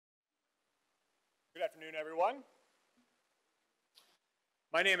Good afternoon, everyone.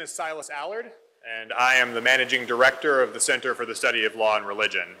 My name is Silas Allard, and I am the Managing Director of the Center for the Study of Law and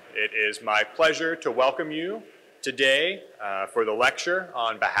Religion. It is my pleasure to welcome you today for the lecture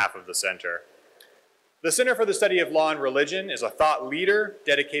on behalf of the Center. The Center for the Study of Law and Religion is a thought leader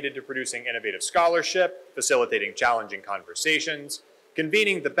dedicated to producing innovative scholarship, facilitating challenging conversations,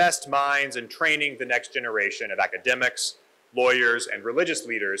 convening the best minds, and training the next generation of academics, lawyers, and religious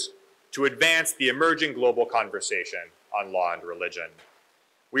leaders to advance the emerging global conversation on law and religion.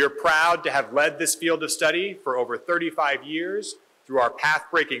 We are proud to have led this field of study for over 35 years through our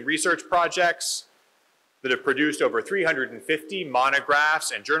path-breaking research projects that have produced over 350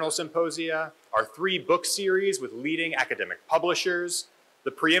 monographs and journal symposia, our 3 book series with leading academic publishers,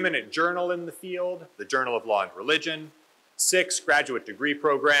 the preeminent journal in the field, the Journal of Law and Religion, 6 graduate degree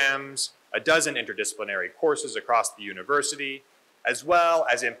programs, a dozen interdisciplinary courses across the university, as well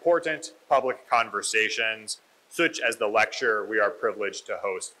as important public conversations, such as the lecture we are privileged to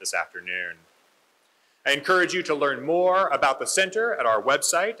host this afternoon. I encourage you to learn more about the Center at our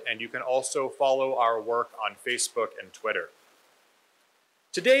website, and you can also follow our work on Facebook and Twitter.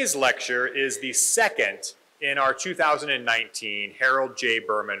 Today's lecture is the second in our 2019 Harold J.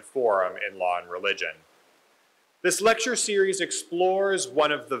 Berman Forum in Law and Religion. This lecture series explores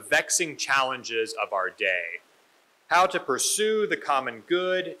one of the vexing challenges of our day: how to pursue the common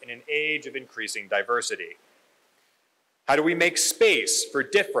good in an age of increasing diversity. How do we make space for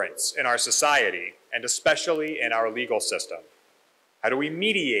difference in our society, and especially in our legal system? How do we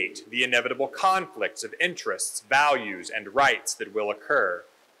mediate the inevitable conflicts of interests, values, and rights that will occur?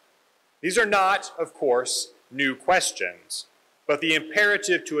 These are not, of course, new questions, but the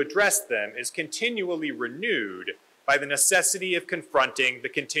imperative to address them is continually renewed by the necessity of confronting the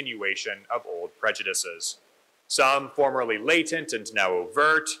continuation of old prejudices. Some formerly latent and now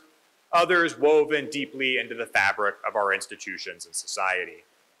overt, others woven deeply into the fabric of our institutions and society.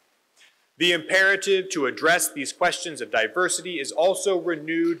 The imperative to address these questions of diversity is also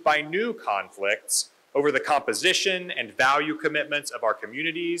renewed by new conflicts over the composition and value commitments of our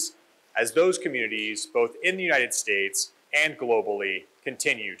communities, as those communities, both in the United States and globally,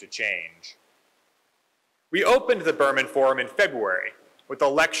 continue to change. We opened the Berman Forum in February with a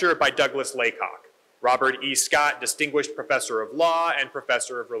lecture by Douglas Laycock, Robert E. Scott Distinguished Professor of Law and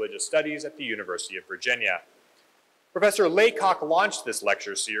Professor of Religious Studies at the University of Virginia. Professor Laycock launched this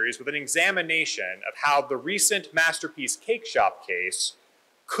lecture series with an examination of how the recent Masterpiece Cake Shop case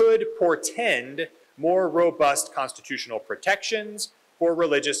could portend more robust constitutional protections for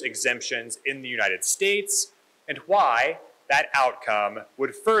religious exemptions in the United States, and why that outcome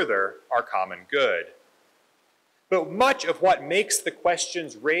would further our common good. But much of what makes the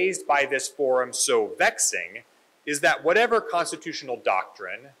questions raised by this forum so vexing is that whatever constitutional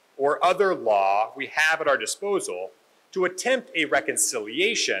doctrine or other law we have at our disposal to attempt a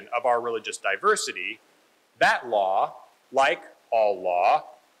reconciliation of our religious diversity, that law, like all law,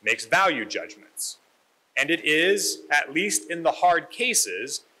 makes value judgments. And it is, at least in the hard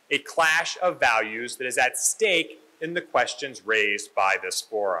cases, a clash of values that is at stake in the questions raised by this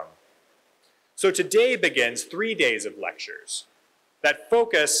forum. So today begins 3 days of lectures that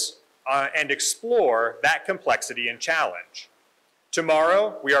focus and explore that complexity and challenge.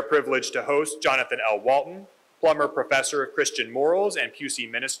 Tomorrow, we are privileged to host Jonathan L. Walton, Plummer Professor of Christian Morals and Pusey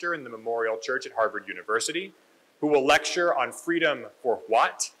Minister in the Memorial Church at Harvard University, who will lecture on freedom for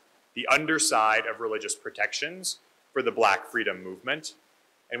what? The underside of religious protections for the Black freedom movement.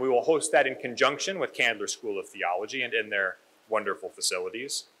 And we will host that in conjunction with Candler School of Theology and in their wonderful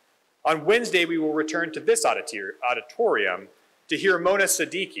facilities. On Wednesday, we will return to this auditorium to hear Mona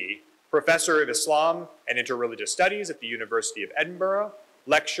Siddiqui, Professor of Islam and Interreligious Studies at the University of Edinburgh,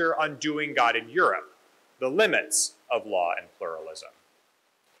 lecture on Doing God in Europe, the limits of law and pluralism.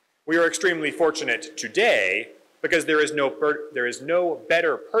 We are extremely fortunate today because there is no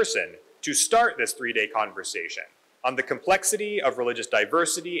better person to start this 3-day conversation on the complexity of religious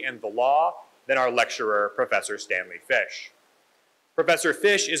diversity and the law than our lecturer, Professor Stanley Fish. Professor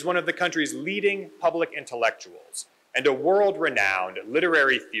Fish is one of the country's leading public intellectuals and a world-renowned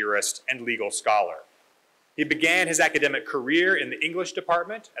literary theorist and legal scholar. He began his academic career in the English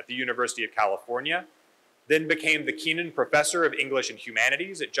department at the University of California, then became the Keenan Professor of English and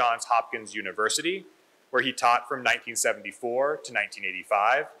Humanities at Johns Hopkins University, where he taught from 1974 to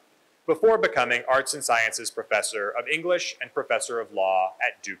 1985, before becoming Arts and Sciences Professor of English and Professor of Law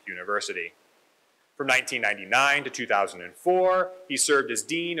at Duke University. From 1999 to 2004, he served as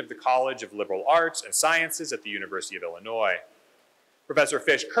Dean of the College of Liberal Arts and Sciences at the University of Illinois. Professor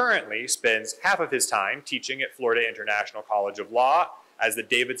Fish currently spends half of his time teaching at Florida International College of Law as the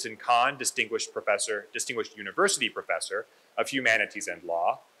Davidson-Kahn Distinguished University Professor of Humanities and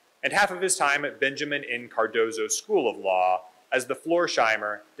Law, and half of his time at Benjamin N. Cardozo School of Law as the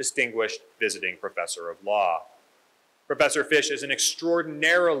Florsheim Distinguished Visiting Professor of Law. Professor Fish is an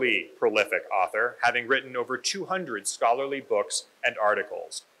extraordinarily prolific author, having written over 200 scholarly books and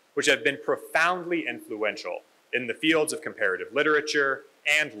articles, which have been profoundly influential in the fields of comparative literature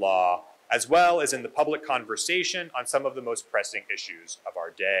and law, as well as in the public conversation on some of the most pressing issues of our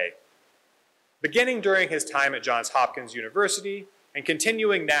day. Beginning during his time at Johns Hopkins University and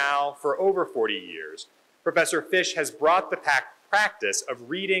continuing now for over 40 years, Professor Fish has brought the practice of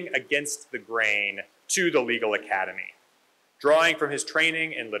reading against the grain to the legal academy. Drawing from his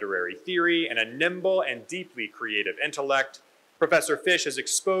training in literary theory and a nimble and deeply creative intellect, Professor Fish has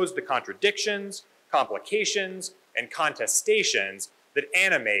exposed the contradictions, complications, and contestations that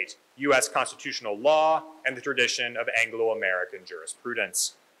animate U.S. constitutional law and the tradition of Anglo-American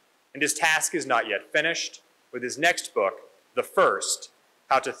jurisprudence. And his task is not yet finished. With his next book, The First,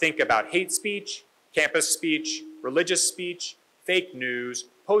 How to Think About Hate Speech, Campus Speech, Religious Speech, Fake News,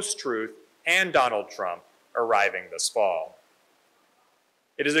 Post-Truth, and Donald Trump, arriving this fall.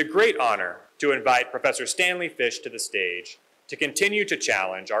 It is a great honor to invite Professor Stanley Fish to the stage to continue to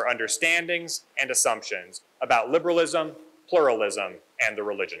challenge our understandings and assumptions about liberalism, pluralism, and the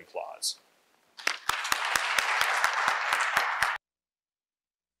religion clause.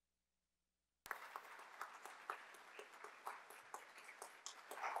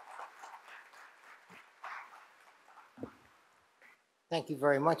 Thank you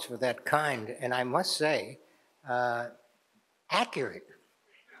very much for that kind, and I must say, accurate.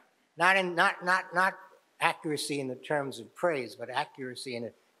 Not accuracy in the terms of praise, but accuracy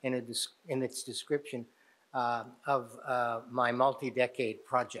in its description of my multi-decade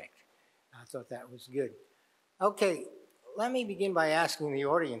project. I thought that was good. Okay, let me begin by asking the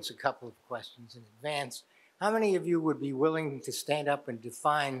audience a couple of questions in advance. How many of you would be willing to stand up and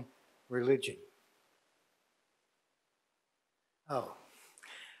define religion? Oh.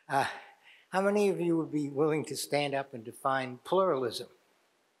 How many of you would be willing to stand up and define pluralism?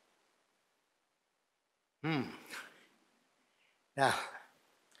 Now,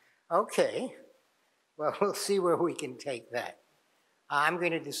 okay, well, we'll see where we can take that. I'm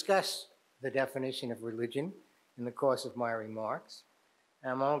going to discuss the definition of religion in the course of my remarks.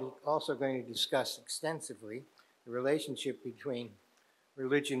 And I'm also going to discuss extensively the relationship between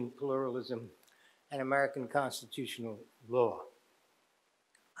religion, pluralism, and American constitutional law.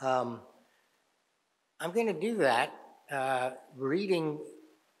 I'm going to do that reading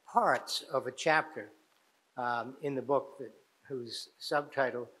parts of a chapter in the book whose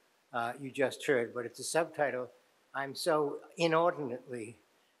subtitle you just heard, but it's a subtitle I'm so inordinately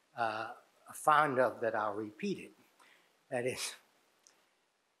fond of that I'll repeat it. That is,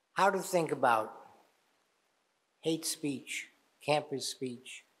 how to think about hate speech, campus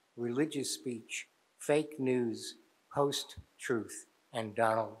speech, religious speech, fake news, post-truth, and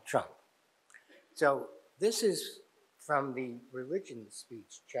Donald Trump. So this is from the religion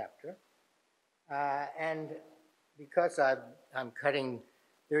speech chapter. And because I'm cutting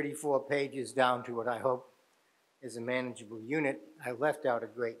 34 pages down to what I hope is a manageable unit, I left out a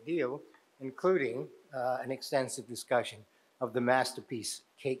great deal, including an extensive discussion of the Masterpiece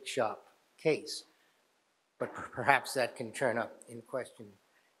Cake Shop case. But perhaps that can turn up in question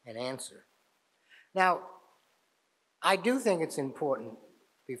and answer. Now, I do think it's important,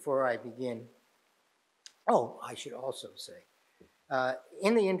 before I begin, I should also say,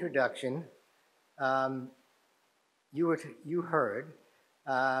 in the introduction, you heard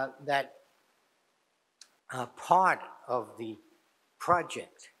that part of the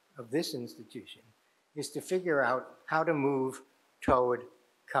project of this institution is to figure out how to move toward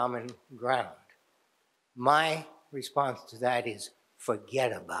common ground. My response to that is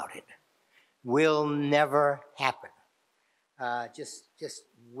forget about it. Will never happen. Just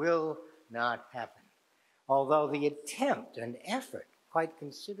will not happen. Although the attempt and effort, quite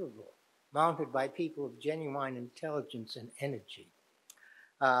considerable, mounted by people of genuine intelligence and energy,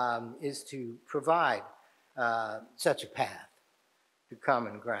 is to provide such a path to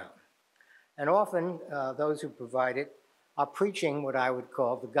common ground. And often those who provide it are preaching what I would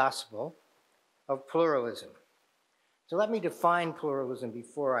call the gospel of pluralism. So let me define pluralism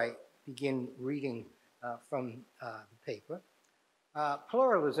before I begin reading from the paper.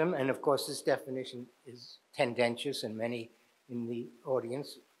 Pluralism, and of course this definition is tendentious and many in the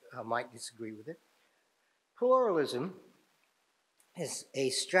audience might disagree with it. Pluralism is a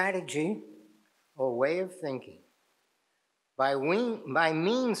strategy or way of thinking by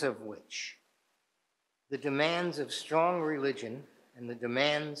means of which the demands of strong religion and the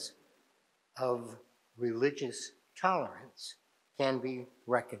demands of religious tolerance can be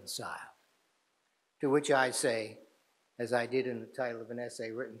reconciled. To which I say, as I did in the title of an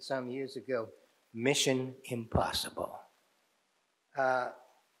essay written some years ago, mission impossible.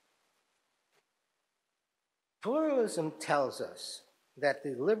 Pluralism tells us that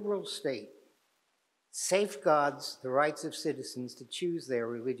the liberal state safeguards the rights of citizens to choose their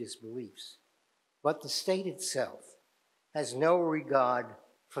religious beliefs, but the state itself has no regard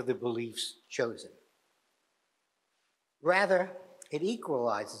for the beliefs chosen. Rather, it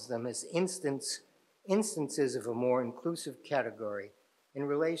equalizes them as instances of a more inclusive category in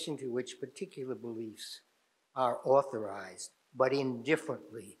relation to which particular beliefs are authorized, but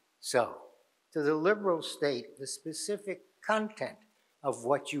indifferently so. To the liberal state, the specific content of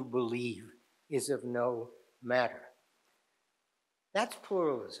what you believe is of no matter. That's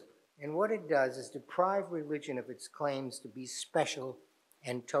pluralism, and what it does is deprive religion of its claims to be special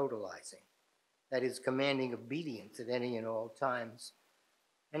and totalizing, that is, commanding obedience at any and all times,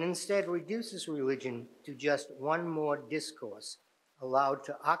 and instead reduces religion to just one more discourse allowed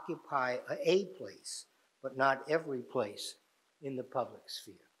to occupy a place, but not every place in the public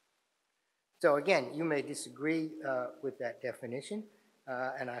sphere. So again, you may disagree with that definition,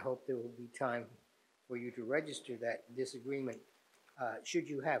 and I hope there will be time for you to register that disagreement should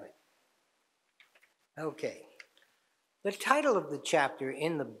you have it. Okay. The title of the chapter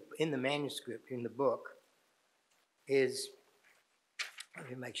in the manuscript, in the book, is, let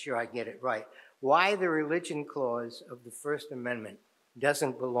me make sure I get it right, Why the Religion Clause of the First Amendment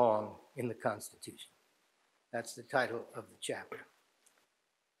Doesn't Belong in the Constitution. That's the title of the chapter.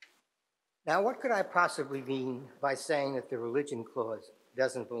 Now, what could I possibly mean by saying that the Religion Clause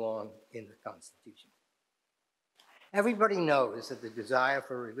doesn't belong in the Constitution? Everybody knows that the desire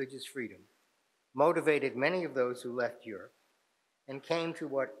for religious freedom motivated many of those who left Europe and came to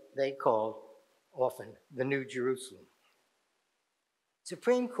what they called often the New Jerusalem.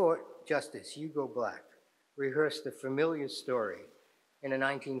 Supreme Court Justice Hugo Black rehearsed a familiar story in a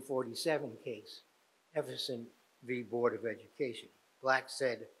 1947 case, Everson v. Board of Education. Black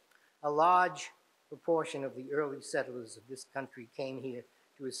said, "A large proportion of the early settlers of this country came here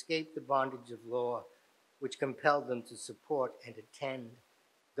to escape the bondage of law which compelled them to support and attend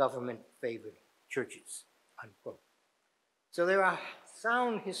government-favored churches," unquote. So there are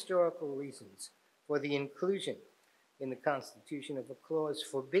sound historical reasons for the inclusion in the Constitution of a clause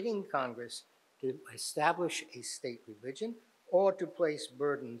forbidding Congress to establish a state religion or to place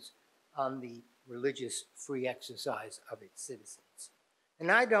burdens on the religious free exercise of its citizens.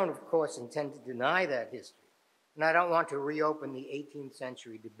 And I don't, of course, intend to deny that history, and I don't want to reopen the 18th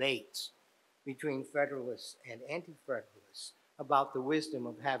century debates between Federalists and Anti-Federalists about the wisdom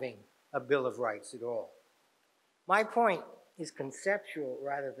of having a Bill of Rights at all. My point is conceptual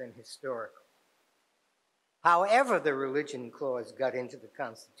rather than historical. However the Religion Clause got into the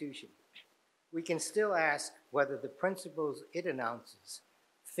Constitution, we can still ask whether the principles it announces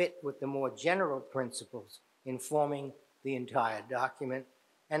fit with the more general principles informing the entire document,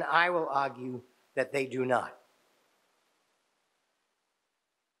 and I will argue that they do not.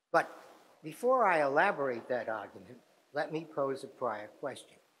 But before I elaborate that argument, let me pose a prior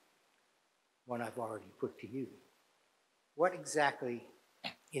question, one I've already put to you. What exactly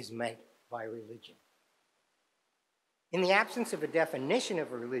is meant by religion? In the absence of a definition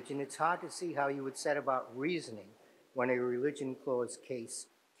of a religion, it's hard to see how you would set about reasoning when a Religion Clause case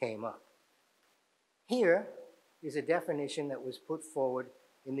came up. Here is a definition that was put forward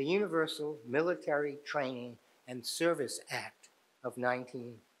in the Universal Military Training and Service Act of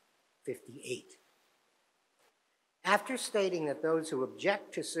 1958. After stating that those who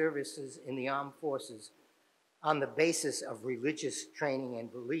object to services in the armed forces on the basis of religious training and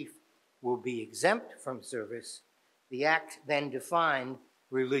belief will be exempt from service, the Act then defined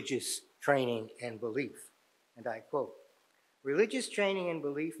religious training and belief. And I quote, "Religious training and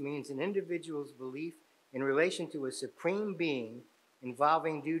belief means an individual's belief in relation to a supreme being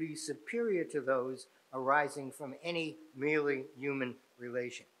involving duties superior to those arising from any merely human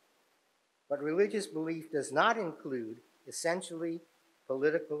relation. But religious belief does not include essentially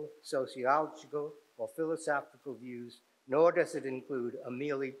political, sociological, or philosophical views, nor does it include a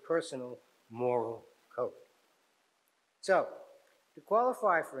merely personal moral code." So, to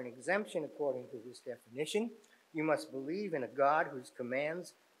qualify for an exemption according to this definition, you must believe in a God whose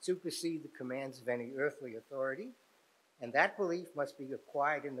commands supersede the commands of any earthly authority, and that belief must be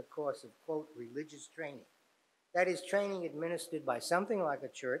acquired in the course of, quote, religious training. That is, training administered by something like a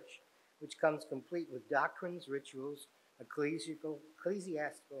church, which comes complete with doctrines, rituals, ecclesiastical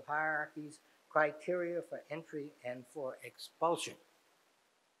hierarchies, criteria for entry and for expulsion.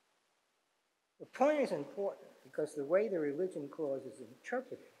 The point is important because the way the religion clause is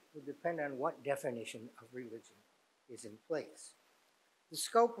interpreted will depend on what definition of religion is in place. The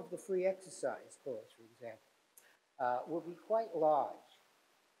scope of the free exercise clause, for example, will be quite large.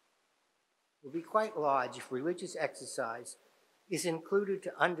 Will be quite large if religious exercise is included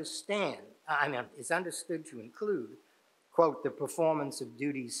to understand, is understood to include, quote, the performance of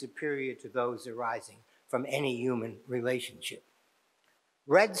duties superior to those arising from any human relationship.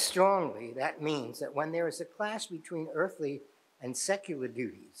 Read strongly, that means that when there is a clash between earthly and secular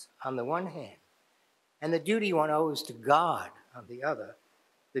duties on the one hand, and the duty one owes to God on the other,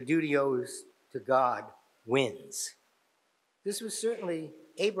 the duty owes to God wins. This was certainly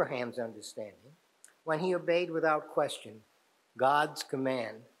Abraham's understanding when he obeyed without question God's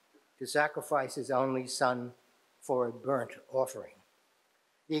command to sacrifice his only son for a burnt offering.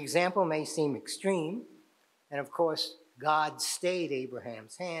 The example may seem extreme, and of course, God stayed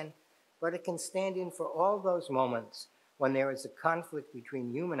Abraham's hand, but it can stand in for all those moments when there is a conflict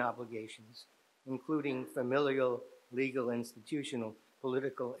between human obligations, including familial, legal, institutional,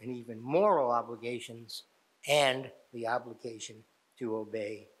 political, and even moral obligations, and the obligation to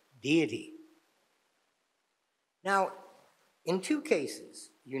obey deity. Now, in two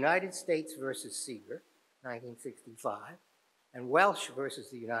cases, United States versus Seeger, 1965, and Welsh versus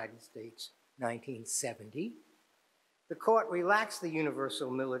the United States, 1970, the court relaxed the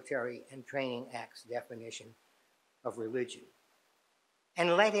Universal Military and Training Act's definition of religion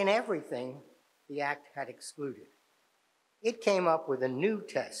and let in everything the act had excluded. It came up with a new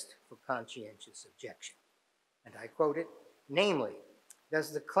test for conscientious objection, and I quote it, namely,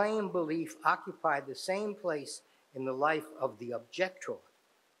 does the claimed belief occupy the same place in the life of the objector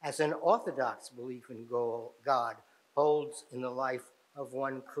as an orthodox belief in God holds in the life of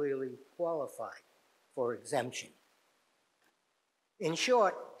one clearly qualified for exemption? In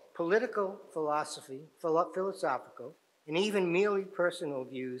short, political philosophy, philosophical, and even merely personal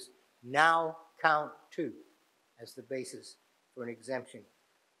views now count too as the basis for an exemption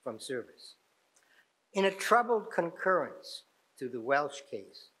from service. In a troubled concurrence to the Welsh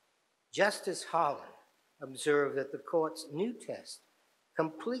case, Justice Holland observed that the court's new test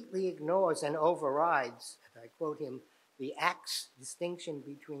completely ignores and overrides, and I quote him, the Act's distinction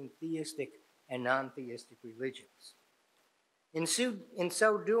between theistic and non-theistic religions. In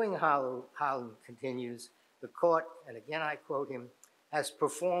so doing, Holland continues, the court, and again I quote him, has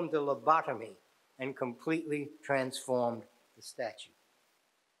performed a lobotomy and completely transformed the statute.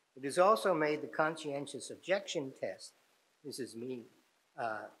 It has also made the conscientious objection test, this is me,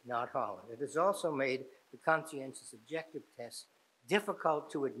 not Holland, it has also made the conscientious objective test difficult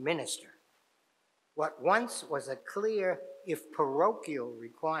to administer. What once was a clear, if parochial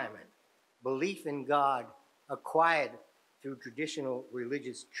requirement, belief in God acquired through traditional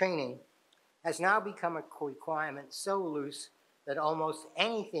religious training, has now become a requirement so loose that almost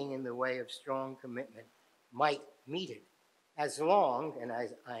anything in the way of strong commitment might meet it, as long, and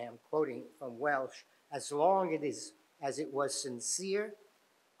I am quoting from Welsh, as long as it was sincere,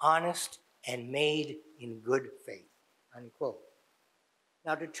 honest, and made in good faith, unquote.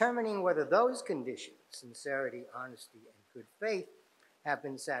 Now, determining whether those conditions, sincerity, honesty, and good faith, have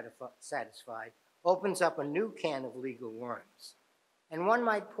been satisfied opens up a new can of legal worms. And one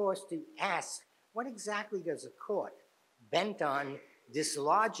might pause to ask, what exactly does a court bent on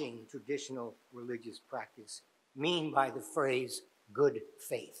dislodging traditional religious practice mean by the phrase good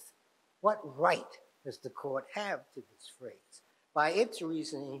faith? What right does the court have to this phrase? By its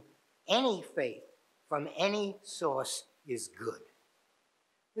reasoning, any faith from any source is good.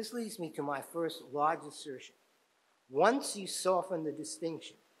 This leads me to my first large assertion. Once you soften the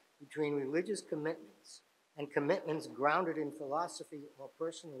distinction between religious commitments and commitments grounded in philosophy or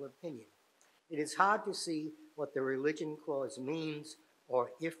personal opinion, it is hard to see what the religion clause means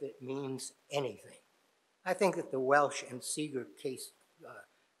or if it means anything. I think that the Welsh and Seeger case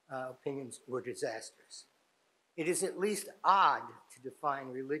opinions were disastrous. It is at least odd to define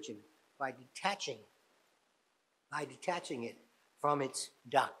religion by detaching it from its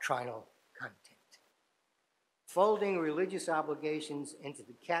doctrinal content. Folding religious obligations into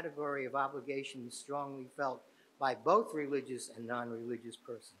the category of obligations strongly felt by both religious and non-religious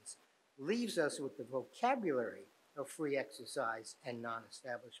persons leaves us with the vocabulary of free exercise and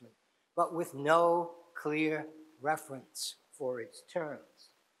non-establishment, but with no clear reference for its terms.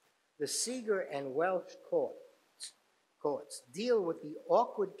 The Seeger and Welsh courts deal with the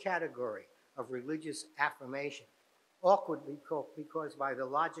awkward category of religious affirmation. Awkward because by the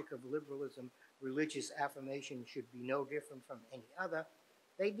logic of liberalism, religious affirmation should be no different from any other.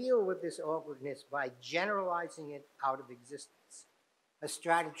 They deal with this awkwardness by generalizing it out of existence, a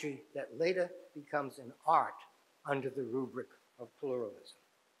strategy that later becomes an art under the rubric of pluralism.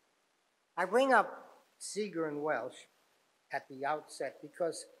 I bring up Seeger and Welsh at the outset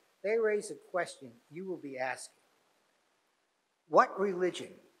because they raise a question you will be asking. What religion,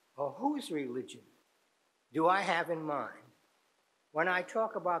 or whose religion, do I have in mind when I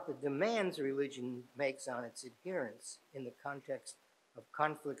talk about the demands religion makes on its adherents in the context of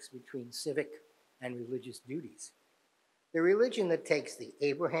conflicts between civic and religious duties? The religion that takes the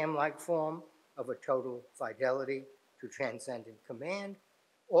Abraham-like form of a total fidelity to transcendent command,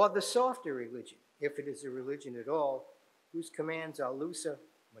 or the softer religion, if it is a religion at all, whose commands are looser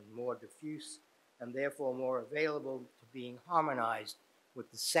and more diffuse, and therefore more available to being harmonized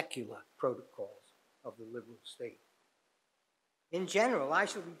with the secular protocols of the liberal state. In general, I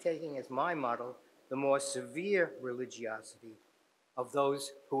shall be taking as my model the more severe religiosity of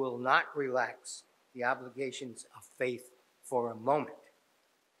those who will not relax the obligations of faith for a moment.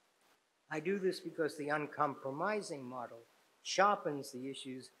 I do this because the uncompromising model sharpens the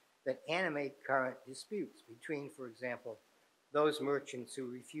issues that animate current disputes between, for example, those merchants who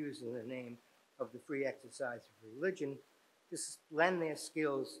refuse in the name of the free exercise of religion to lend their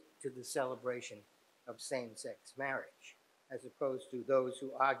skills to the celebration of same-sex marriage, as opposed to those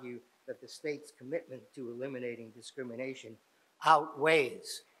who argue that the state's commitment to eliminating discrimination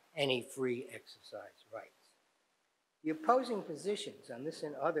outweighs any free exercise rights. The opposing positions on this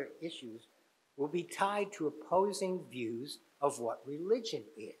and other issues will be tied to opposing views of what religion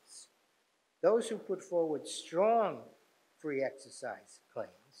is. Those who put forward strong free exercise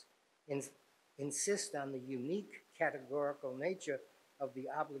claims insist on the unique categorical nature of the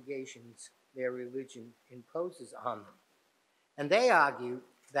obligations their religion imposes on them. And they argue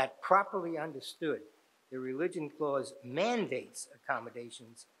that, properly understood, the religion clause mandates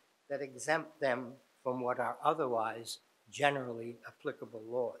accommodations that exempt them from what are otherwise generally applicable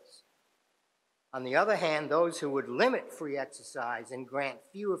laws. On the other hand, those who would limit free exercise and grant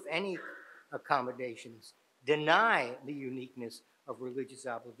few, if any, accommodations deny the uniqueness of religious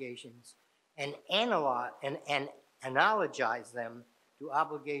obligations and analogize them to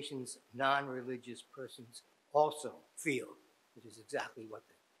obligations non-religious persons also feel, which is exactly what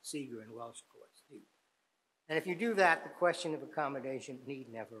the Seeger and Welsh courts do. And if you do that, the question of accommodation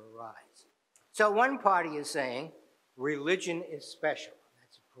need never arise. So one party is saying religion is special.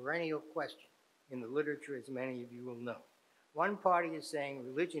 That's a perennial question in the literature, as many of you will know. One party is saying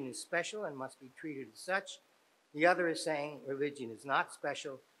religion is special and must be treated as such. The other is saying religion is not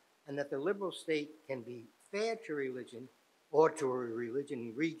special and that the liberal state can be fair to religion or to a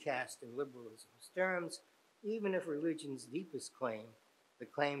religion recast in liberalism's terms, even if religion's deepest claim, the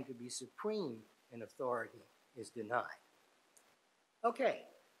claim to be supreme in authority, is denied. Okay,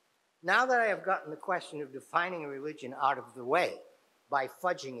 now that I have gotten the question of defining a religion out of the way by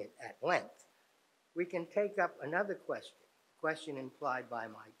fudging it at length, we can take up another question, the question implied by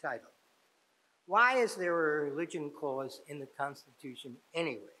my title. Why is there a religion clause in the Constitution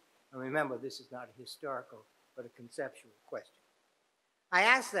anyway? And remember, this is not a historical, but a conceptual question. I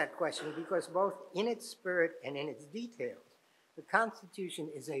ask that question because both in its spirit and in its details, the Constitution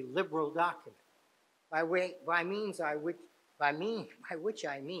is a liberal document, by which I mean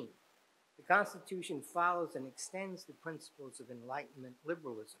the Constitution follows and extends the principles of Enlightenment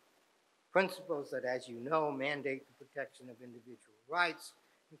liberalism, principles that, as you know, mandate the protection of individual rights,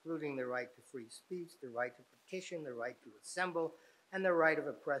 including the right to free speech, the right to petition, the right to assemble, and the right of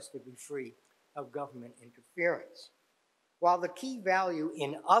oppressed to be free of government interference. While the key value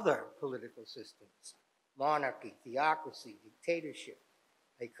in other political systems, monarchy, theocracy, dictatorship,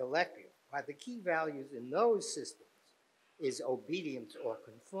 a collective, while the key values in those systems is obedience or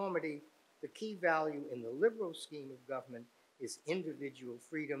conformity, the key value in the liberal scheme of government is individual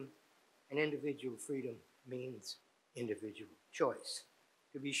freedom, and individual freedom means individual choice.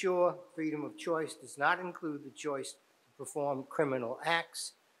 To be sure, freedom of choice does not include the choice to perform criminal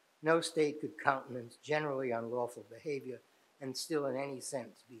acts. No state could countenance generally unlawful behavior and still in any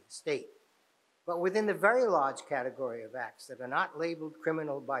sense be a state. But within the very large category of acts that are not labeled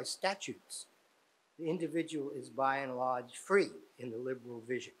criminal by statutes, the individual is by and large free in the liberal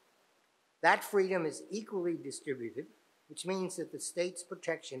vision. That freedom is equally distributed, which means that the state's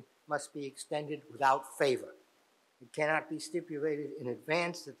protection must be extended without favor. It cannot be stipulated in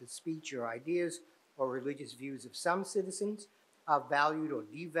advance that the speech or ideas or religious views of some citizens are valued or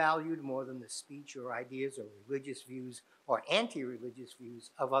devalued more than the speech or ideas or religious views or anti-religious views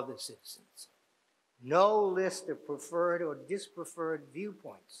of other citizens. No list of preferred or dispreferred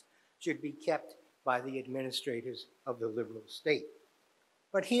viewpoints should be kept by the administrators of the liberal state.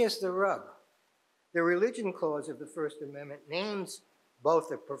 But here's the rub. The religion clause of the First Amendment names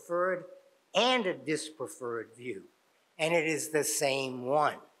both a preferred and a dispreferred view, and it is the same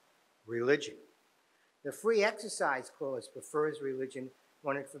one, religion. The Free Exercise Clause prefers religion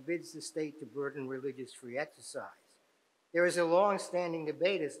when it forbids the state to burden religious free exercise. There is a long-standing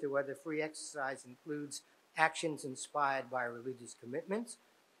debate as to whether free exercise includes actions inspired by religious commitments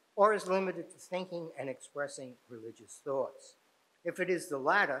or is limited to thinking and expressing religious thoughts. If it is the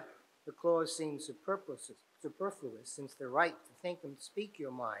latter, the clause seems superfluous since the right to think and speak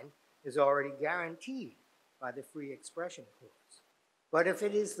your mind is already guaranteed by the Free Expression Clause. But if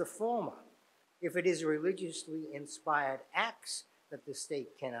it is the former, if it is religiously inspired acts that the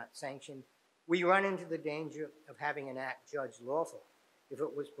state cannot sanction, we run into the danger of having an act judged lawful if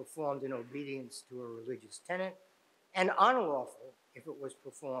it was performed in obedience to a religious tenet, and unlawful if it was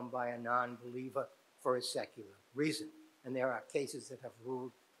performed by a non-believer for a secular reason. And there are cases that have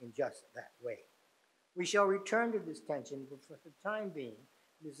ruled in just that way. We shall return to this tension, but for the time being,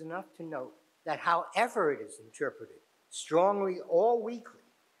 it is enough to note that however it is interpreted, strongly or weakly,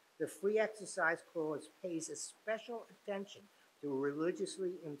 the Free Exercise Clause pays a special attention to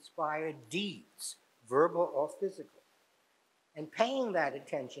religiously inspired deeds, verbal or physical. And paying that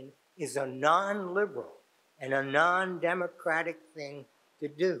attention is a non-liberal and a non-democratic thing to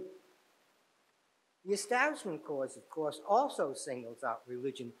do. The Establishment Clause, of course, also singles out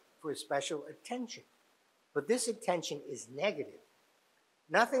religion for special attention, but this attention is negative.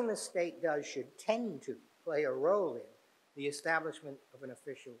 Nothing the state does should tend to play a role in the establishment of an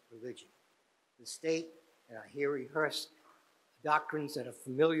official religion. The state, and I here rehearse doctrines that are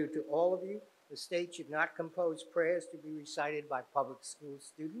familiar to all of you, the state should not compose prayers to be recited by public school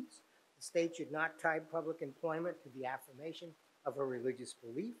students. The state should not tie public employment to the affirmation of a religious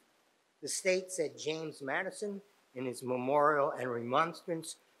belief. The state, said James Madison in his memorial and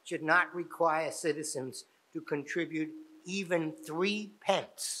remonstrance, should not require citizens to contribute even 3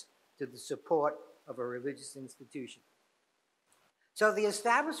 pence to the support of a religious institution. So the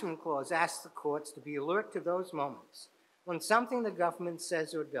Establishment Clause asks the courts to be alert to those moments when something the government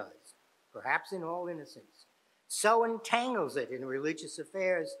says or does, perhaps in all innocence, so entangles it in religious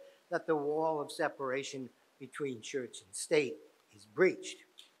affairs that the wall of separation between church and state is breached.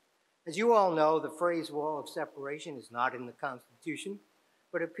 As you all know, the phrase wall of separation is not in the Constitution,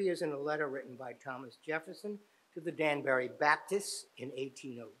 but appears in a letter written by Thomas Jefferson to the Danbury Baptists in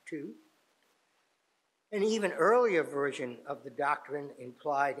 1802. An even earlier version of the doctrine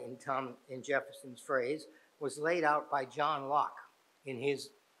implied in Jefferson's phrase was laid out by John Locke in his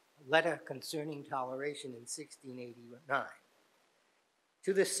letter concerning toleration in 1689.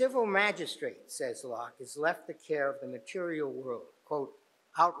 To the civil magistrate, says Locke, is left the care of the material world, quote,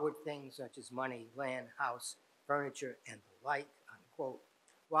 outward things such as money, land, house, furniture, and the like, unquote,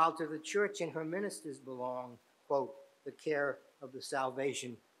 while to the church and her ministers belong, quote, the care of the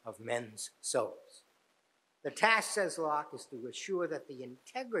salvation of men's souls. The task, says Locke, is to assure that the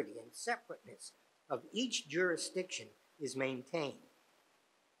integrity and separateness of each jurisdiction is maintained.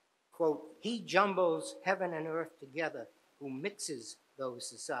 Quote, he jumbles heaven and earth together who mixes those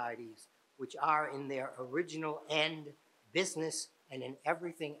societies which are in their original end, business, and in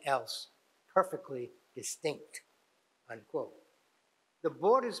everything else perfectly distinct, unquote. The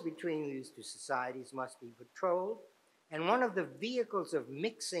borders between these two societies must be patrolled, and one of the vehicles of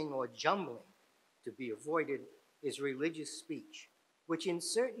mixing or jumbling to be avoided is religious speech, which in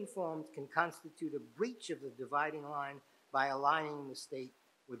certain forms can constitute a breach of the dividing line by aligning the state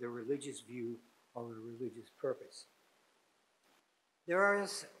with a religious view or a religious purpose. There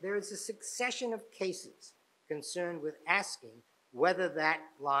is a succession of cases concerned with asking whether that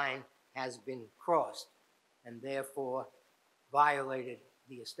line has been crossed and therefore violated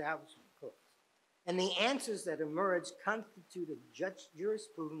the Establishment Clause. And the answers that emerge constitute a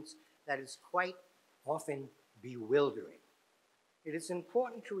jurisprudence that is quite often bewildering. It is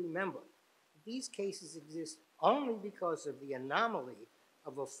important to remember that these cases exist only because of the anomaly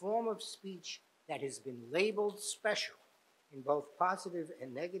of a form of speech that has been labeled special in both positive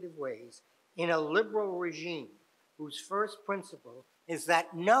and negative ways in a liberal regime whose first principle is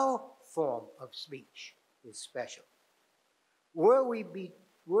that no form of speech is special. Were we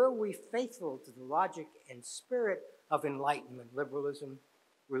faithful to the logic and spirit of Enlightenment liberalism,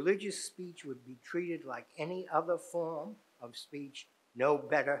 religious speech would be treated like any other form of speech, no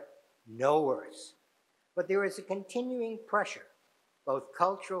better, no worse. But there is a continuing pressure, both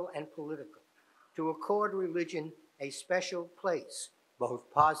cultural and political, to accord religion a special place, both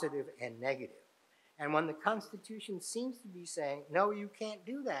positive and negative. And when the Constitution seems to be saying, no, you can't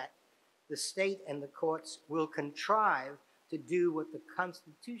do that, the state and the courts will contrive to do what the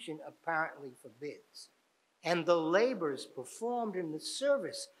Constitution apparently forbids. And the labors performed in the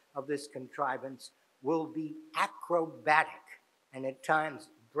service of this contrivance will be acrobatic and at times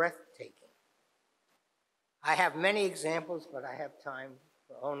breathtaking. I have many examples, but I have time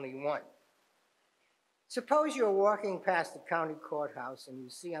for only one. Suppose you're walking past the county courthouse and you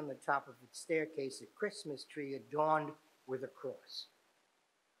see on the top of its staircase a Christmas tree adorned with a cross.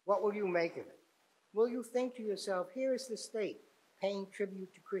 What will you make of it? Will you think to yourself, here is the state paying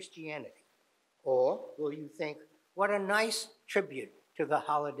tribute to Christianity? Or will you think, what a nice tribute to the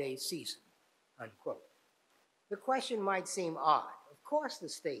holiday season, unquote? The question might seem odd. Of course the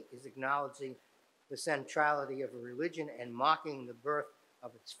state is acknowledging the centrality of a religion and mocking the birth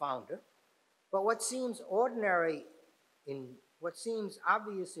of its founder. But what seems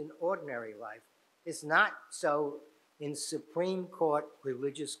obvious in ordinary life is not so in Supreme Court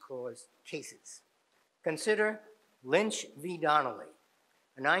religious clause cases. Consider Lynch v. Donnelly,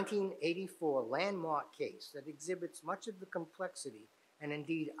 a 1984 landmark case that exhibits much of the complexity and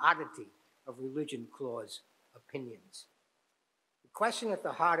indeed oddity of religion clause opinions. The question at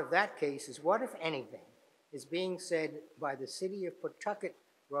the heart of that case is what, if anything, is being said by the city of Pawtucket,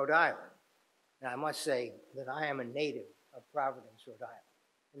 Rhode Island? Now, I must say that I am a native of Providence, Rhode Island,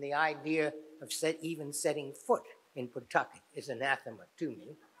 and the idea of even setting foot in Pawtucket is anathema to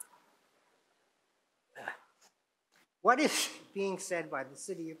me. What is being said by the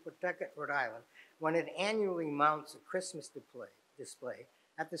city of Pawtucket, Rhode Island, when it annually mounts a Christmas display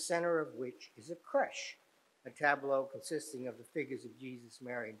at the center of which is a creche, a tableau consisting of the figures of Jesus,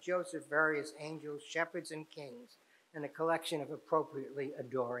 Mary, and Joseph, various angels, shepherds, and kings, and a collection of appropriately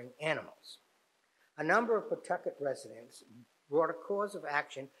adoring animals? A number of Pawtucket residents brought a cause of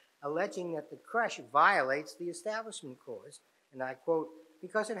action alleging that the creche violates the Establishment Clause, and I quote,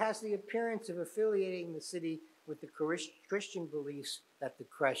 because it has the appearance of affiliating the city with the Christian beliefs that the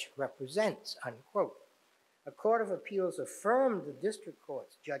creche represents, unquote. A court of appeals affirmed the district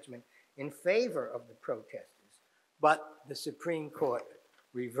court's judgment in favor of the protesters, but the Supreme Court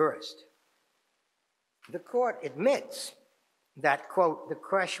reversed. The court admits that, quote, the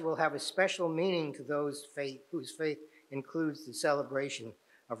creche will have a special meaning to those whose faith includes the celebration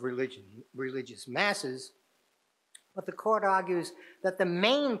of religious masses, but the court argues that the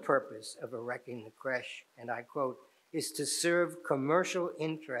main purpose of erecting the creche, and I quote, is to serve commercial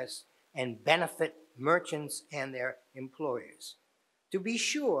interests and benefit merchants and their employers. To be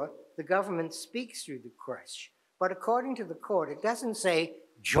sure, the government speaks through the creche, but according to the court, it doesn't say,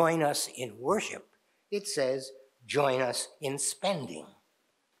 join us in worship. It says, join us in spending.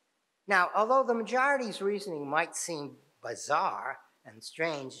 Now, although the majority's reasoning might seem bizarre and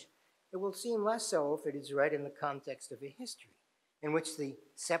strange, it will seem less so if it is read in the context of a history in which the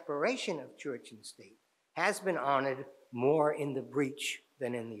separation of church and state has been honored more in the breach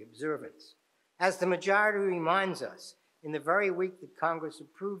than in the observance. As the majority reminds us, in the very week that Congress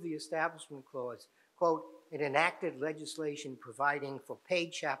approved the Establishment Clause, quote, it enacted legislation providing for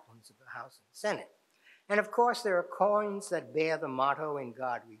paid chaplains of the House and Senate. And of course, there are coins that bear the motto, in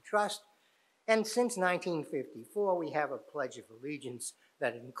God we trust. And since 1954, we have a Pledge of Allegiance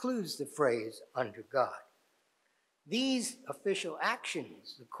that includes the phrase, under God. These official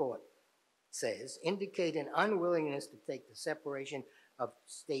actions, the court says, indicate an unwillingness to take the separation of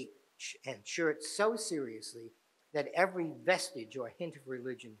state and church so seriously that every vestige or hint of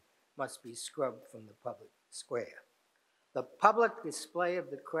religion must be scrubbed from the public square. The public display of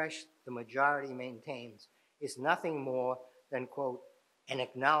the creche, the majority maintains, is nothing more than, quote, an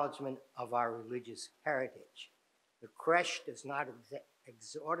acknowledgement of our religious heritage. The creche does not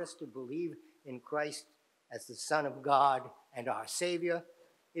exhort us to believe in Christ as the Son of God and our Savior.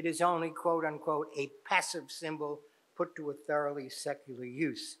 It is only, quote unquote, a passive symbol put to a thoroughly secular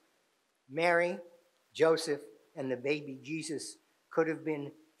use. Mary, Joseph, and the baby Jesus could have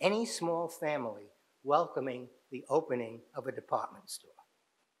been any small family welcoming the opening of a department store.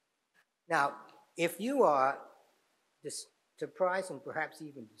 Now, if you are surprised and perhaps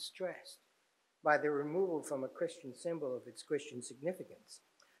even distressed by the removal from a Christian symbol of its Christian significance,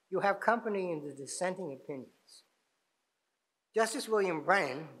 you have company in the dissenting opinions. Justice William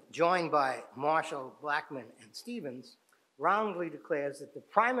Brennan, joined by Marshall, Blackmun, and Stevens, roundly declares that the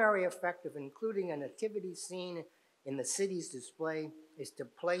primary effect of including a nativity scene in the city's display is to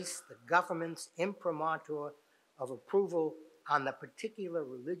place the government's imprimatur of approval on the particular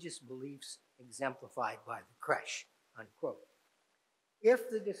religious beliefs exemplified by the creche, unquote.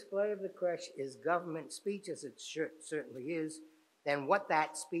 If the display of the creche is government speech, as it certainly is, then what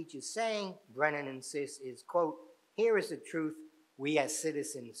that speech is saying, Brennan insists, is, quote, here is the truth we as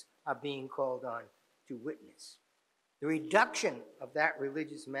citizens are being called on to witness. The reduction of that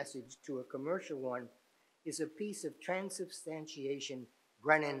religious message to a commercial one is a piece of transubstantiation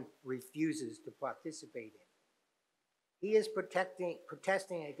Brennan refuses to participate in. He is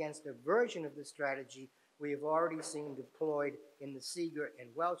protesting against a version of the strategy we have already seen deployed in the Seeger and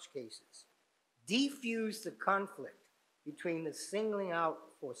Welch cases. Defuse the conflict between the singling out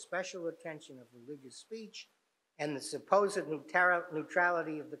for special attention of religious speech and the supposed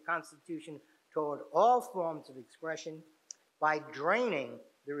neutrality of the Constitution toward all forms of expression by draining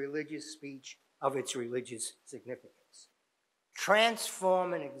the religious speech of its religious significance.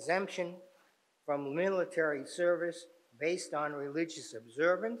 Transform an exemption from military service based on religious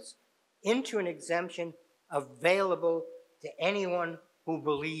observance into an exemption available to anyone who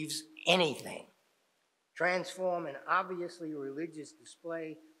believes anything. Transform an obviously religious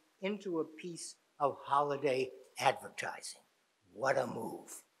display into a piece of holiday advertising. What a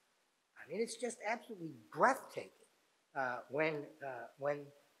move. I mean, it's just absolutely breathtaking when,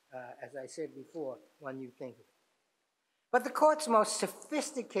 as I said before, when you think of it. But the court's most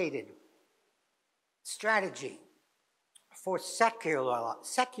sophisticated strategy for secularizing,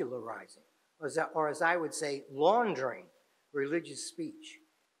 or as I would say, laundering religious speech,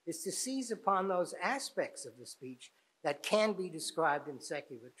 is to seize upon those aspects of the speech that can be described in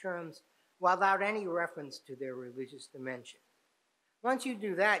secular terms without any reference to their religious dimension. Once you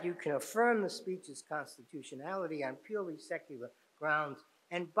do that, you can affirm the speech's constitutionality on purely secular grounds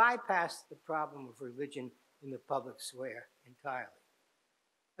and bypass the problem of religion in the public square entirely.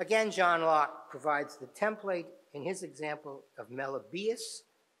 Again, John Locke provides the template in his example of Melibæus,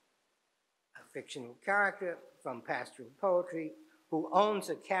 a fictional character from pastoral poetry, who owns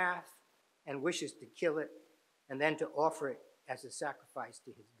a calf and wishes to kill it and then to offer it as a sacrifice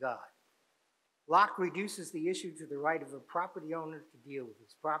to his god. Locke reduces the issue to the right of a property owner to deal with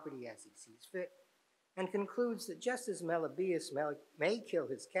his property as he sees fit, and concludes that just as Melibæus may kill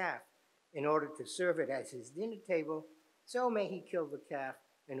his calf in order to serve it as his dinner table, so may he kill the calf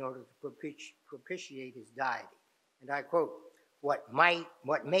in order to propitiate his deity. And I quote, what may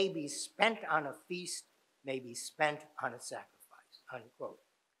be spent on a feast may be spent on a sacrifice, unquote.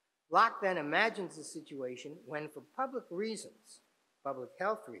 Locke then imagines a situation when, for public reasons, public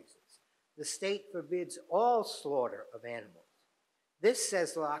health reasons, the state forbids all slaughter of animals. This,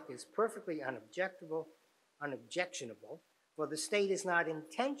 says Locke, is perfectly unobjectionable, for the state is not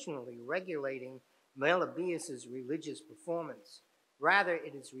intentionally regulating Melibæus's religious performance. Rather,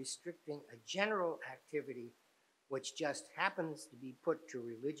 it is restricting a general activity which just happens to be put to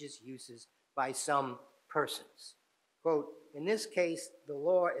religious uses by some persons. Quote, in this case, the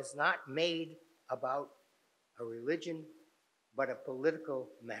law is not made about a religion, but a political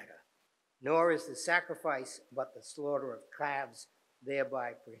matter. Nor is the sacrifice but the slaughter of calves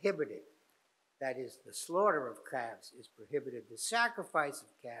thereby prohibited. That is, the slaughter of calves is prohibited. The sacrifice of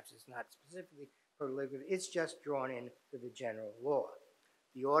calves is not specifically prohibited. It's just drawn into the general law.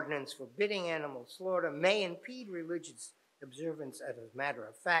 The ordinance forbidding animal slaughter may impede religious observance as a matter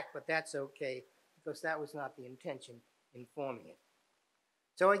of fact, but that's okay because that was not the intention in forming it.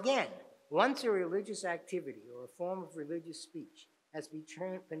 So again, once a religious activity or a form of religious speech has been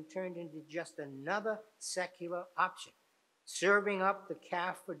turned into just another secular option, serving up the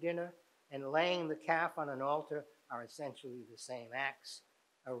calf for dinner and laying the calf on an altar are essentially the same acts.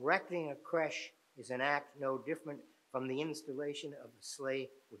 Erecting a creche is an act no different from the installation of a sleigh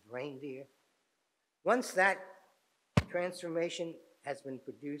with reindeer. Once that transformation has been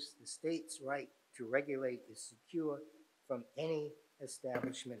produced, the state's right to regulate is secure from any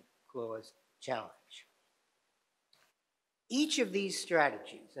Establishment Clause challenge. Each of these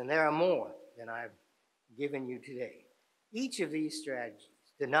strategies, and there are more than I've given you today, each of these strategies,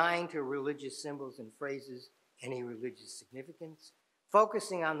 denying to religious symbols and phrases any religious significance,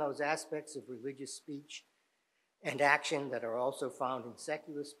 focusing on those aspects of religious speech and action that are also found in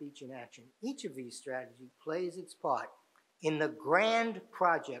secular speech and action, each of these strategies plays its part in the grand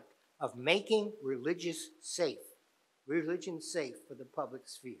project of making religion safe for the public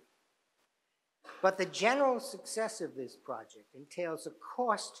sphere. But the general success of this project entails a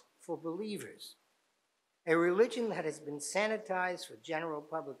cost for believers. A religion that has been sanitized for general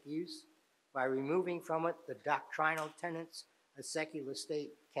public use by removing from it the doctrinal tenets a secular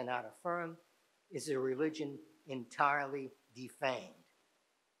state cannot affirm is a religion entirely defamed.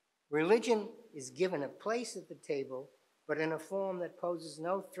 Religion is given a place at the table, but in a form that poses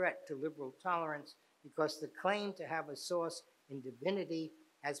no threat to liberal tolerance because the claim to have a source in divinity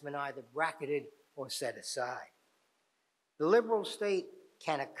has been either bracketed or set aside. The liberal state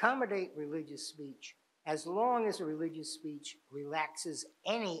can accommodate religious speech as long as religious speech relaxes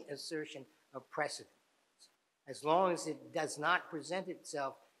any assertion of precedent. as long as it does not present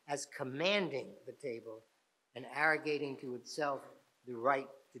itself as commanding the table and arrogating to itself the right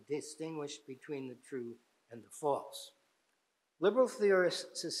to distinguish between the true and the false. Liberal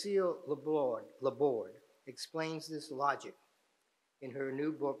theorist Cecile Laborde explains this logic in her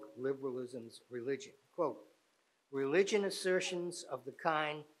new book, Liberalism's Religion. Quote, religion assertions of the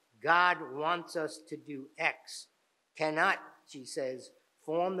kind, God wants us to do X, cannot, she says,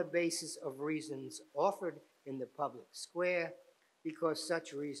 form the basis of reasons offered in the public square, because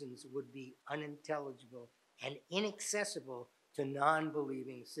such reasons would be unintelligible and inaccessible to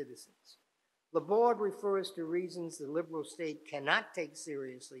non-believing citizens. Laborde refers to reasons the liberal state cannot take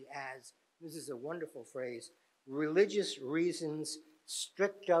seriously as, this is a wonderful phrase, religious reasons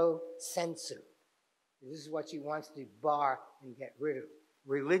stricto sensu. This is what she wants to bar and get rid of.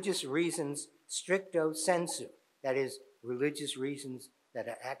 Religious reasons stricto sensu, that is, religious reasons that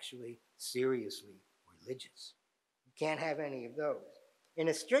are actually seriously religious. You can't have any of those. In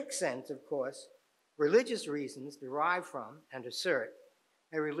a strict sense, of course, religious reasons derive from and assert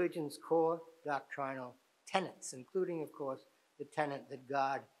a religion's core doctrinal tenets, including, of course, the tenet that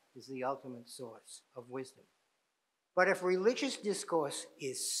God is the ultimate source of wisdom. But if religious discourse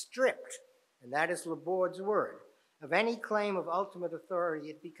is stripped, and that is Laborde's word, of any claim of ultimate authority,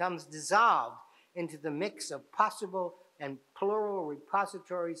 it becomes dissolved into the mix of possible and plural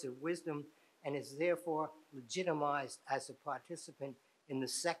repositories of wisdom and is therefore legitimized as a participant in the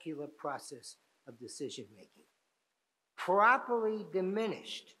secular process of decision-making. Properly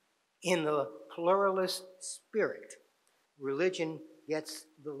diminished in the pluralist spirit, religion gets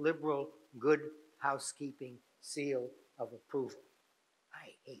the liberal good housekeeping seal of approval. I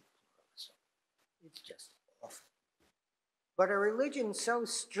hate pluralism. It's just awful. But a religion so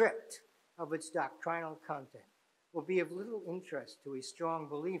stripped of its doctrinal content will be of little interest to a strong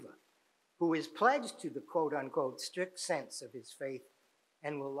believer who is pledged to the quote-unquote strict sense of his faith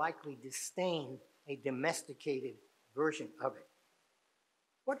and will likely disdain a domesticated version of it.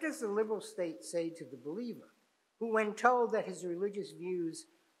 What does the liberal state say to the believer who, when told that his religious views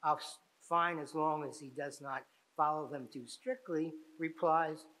are fine as long as he does not follow them too strictly,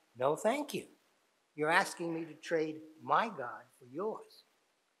 replies, no thank you. You're asking me to trade my God for yours.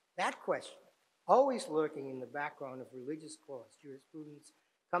 That question, always lurking in the background of religious clause jurisprudence,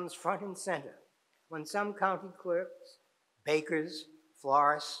 comes front and center when some county clerks, bakers,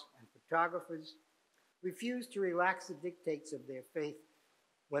 florists, and photographers refuse to relax the dictates of their faith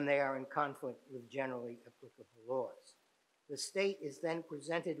when they are in conflict with generally applicable laws. The state is then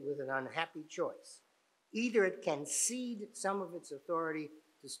presented with an unhappy choice. Either it can cede some of its authority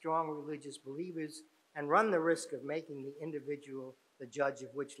to strong religious believers and run the risk of making the individual the judge of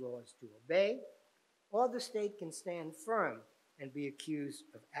which laws to obey, or the state can stand firm and be accused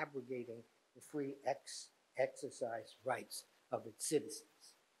of abrogating the free exercise rights of its citizens.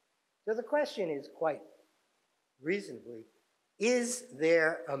 So the question is quite reasonably, is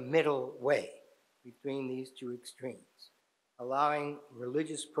there a middle way between these two extremes, allowing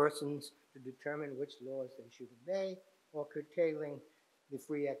religious persons to determine which laws they should obey or curtailing the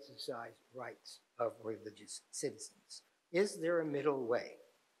free exercise rights of religious citizens? Is there a middle way?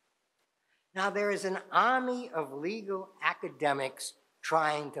 Now, there is an army of legal academics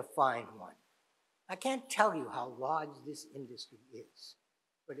trying to find one. I can't tell you how large this industry is,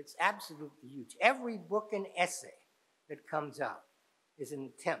 but it's absolutely huge. Every book and essay that comes out is an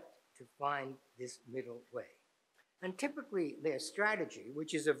attempt to find this middle way. And typically their strategy,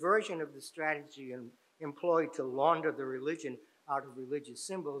 which is a version of the strategy employed to launder the religion out of religious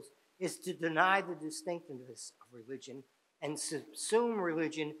symbols, is to deny the distinctiveness of religion and subsume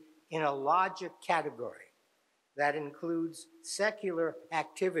religion in a larger category that includes secular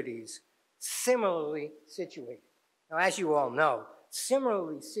activities similarly situated. Now, as you all know,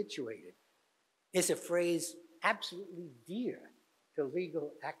 similarly situated is a phrase absolutely dear to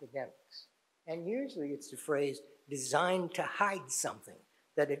legal academics. And usually it's a phrase designed to hide something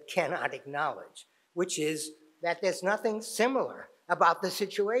that it cannot acknowledge, which is that there's nothing similar about the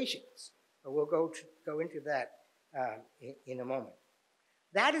situations. But we'll go into that in a moment.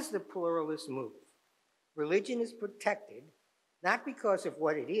 That is the pluralist move. Religion is protected not because of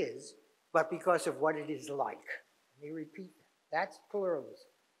what it is, but because of what it is like. Let me repeat that. That's pluralism.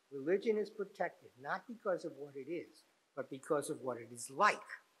 Religion is protected not because of what it is, but because of what it is like.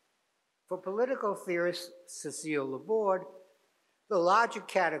 For political theorist Cecile Laborde, the larger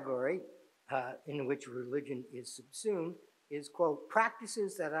category in which religion is subsumed is, quote,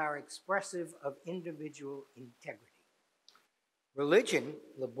 practices that are expressive of individual integrity. Religion,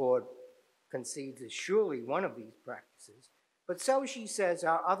 Laborde concedes, is surely one of these practices, but so, she says,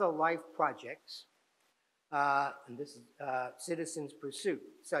 are other life projects and this is citizens' pursuit,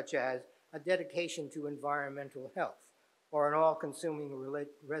 such as a dedication to environmental health, or an all-consuming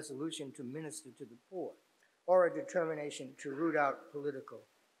resolution to minister to the poor, or a determination to root out political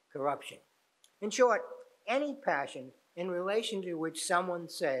corruption. In short, any passion in relation to which someone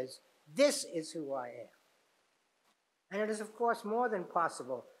says, "This is who I am." And it is, of course, more than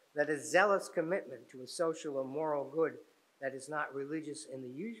possible that a zealous commitment to a social or moral good that is not religious in the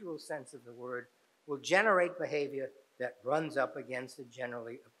usual sense of the word will generate behavior that runs up against a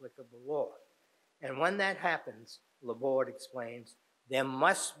generally applicable law. And when that happens, Laborde explains, there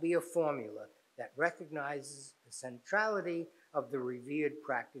must be a formula that recognizes the centrality of the revered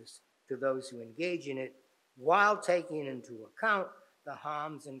practice to those who engage in it, while taking into account the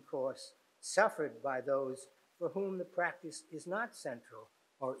harms and costs suffered by those for whom the practice is not central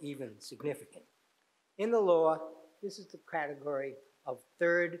or even significant. In the law, this is the category of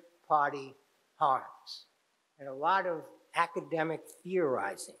third-party harms. And a lot of academic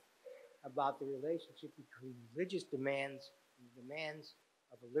theorizing about the relationship between religious demands and the demands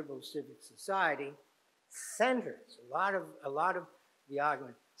of a liberal civic society centers, a lot of the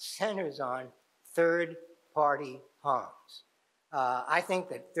argument centers on third-party harms. I think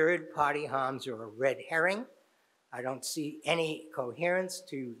that third-party harms are a red herring. I don't see any coherence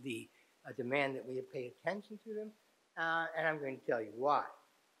to the demand that we pay attention to them, and I'm going to tell you why.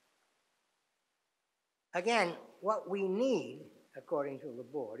 Again, what we need, according to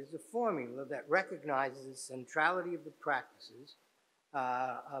Laborde, is a formula that recognizes the centrality of the practices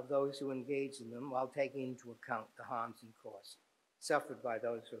of those who engage in them while taking into account the harms and costs suffered by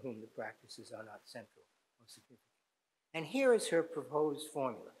those for whom the practices are not central or significant. And here is her proposed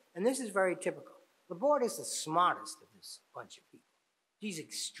formula. And this is very typical. Laborde is the smartest of this bunch of people. She's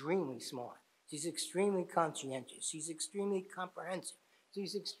extremely smart. She's extremely conscientious. She's extremely comprehensive.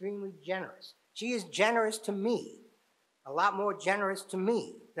 She's extremely generous. She is generous to me, a lot more generous to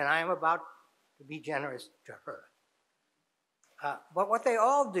me than I am about to be generous to her. But what they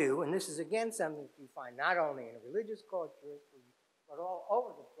all do, and this is again something you find not only in a religious culture, but all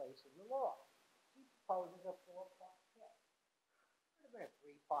over the place in the law. She proposes a 4-part test. It could have been a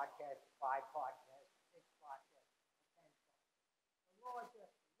 3-part test, a 5-part test, a 6-part test, a 10-part test. The law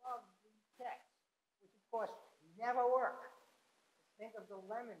just loves these tests, which of course never work. Just think of the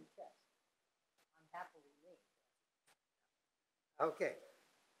lemon test. Unhappily named. Okay,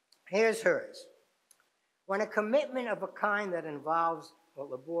 here's hers. When a commitment of a kind that involves what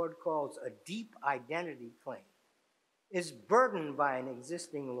Laborde calls a deep identity claim is burdened by an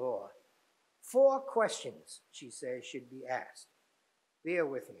existing law, 4 questions, she says, should be asked. Bear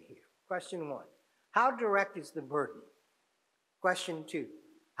with me here. Question 1, how direct is the burden? Question 2,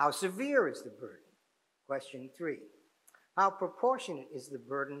 how severe is the burden? Question 3, how proportionate is the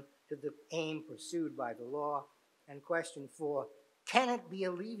burden to the aim pursued by the law? And question 4, can it be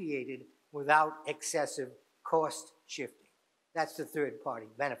alleviated without excessive cost shifting? That's the third-party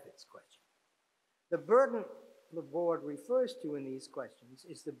benefits question. The burden Laborde refers to in these questions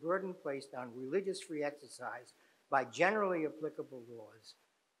is the burden placed on religious free exercise by generally applicable laws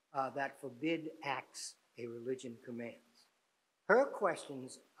that forbid acts a religion commands. Her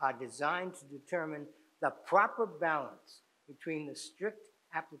questions are designed to determine the proper balance between the strict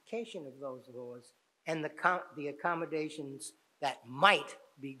application of those laws and the accommodations that might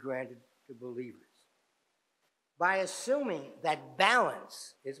be granted to believers. By assuming that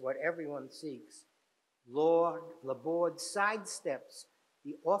balance is what everyone seeks, Laborde sidesteps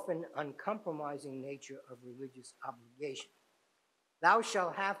the often uncompromising nature of religious obligation. Thou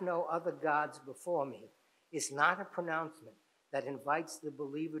shalt have no other gods before me is not a pronouncement that invites the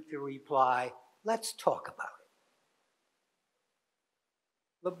believer to reply, let's talk about it.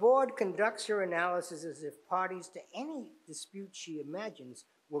 Laborde conducts her analysis as if parties to any dispute she imagines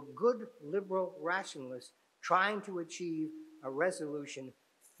were good liberal rationalists trying to achieve a resolution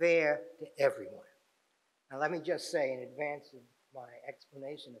fair to everyone. Now let me just say in advance of my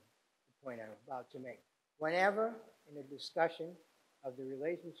explanation of the point I'm about to make, whenever in a discussion of the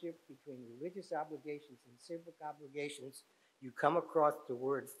relationship between religious obligations and civic obligations, you come across the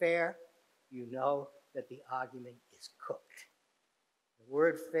word fair, you know that the argument is cooked. The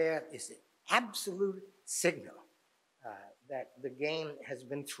word fair is an absolute signal that the game has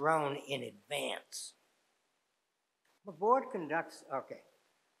been thrown in advance. Laborde conducts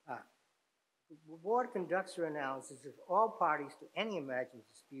her analysis of all parties to any imagined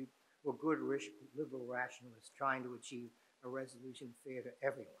dispute were good liberal rationalists trying to achieve a resolution fair to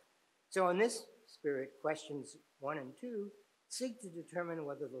everyone. So in this spirit, questions 1 and 2 seek to determine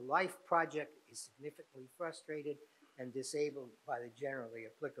whether the life project is significantly frustrated and disabled by the generally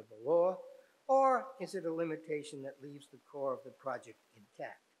applicable law, or is it a limitation that leaves the core of the project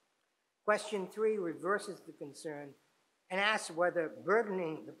intact? Question 3 reverses the concern and asks whether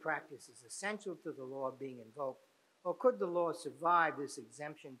burdening the practice is essential to the law being invoked, or could the law survive this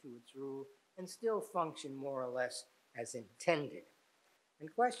exemption to its rule and still function more or less as intended?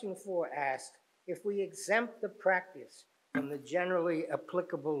 And question 4 asks, if we exempt the practice from the generally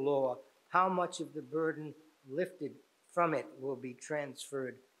applicable law, how much of the burden lifted from it will be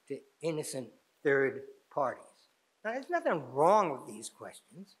transferred to innocent third parties? Now, there's nothing wrong with these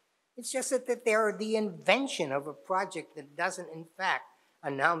questions. It's just that they are the invention of a project that doesn't, in fact,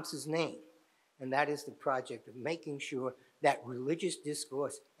 announce its name. And that is the project of making sure that religious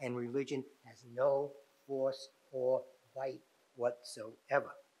discourse and religion has no force or bite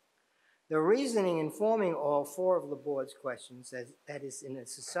whatsoever. The reasoning informing all 4 of the board's questions, that is, in a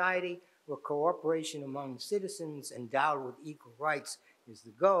society where cooperation among citizens endowed with equal rights is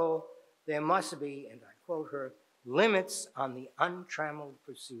the goal, there must be, and I quote her, limits on the untrammeled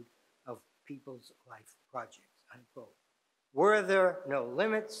pursuit of people's life projects, unquote. Were there no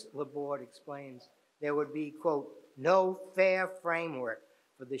limits, the board explains, there would be, quote, no fair framework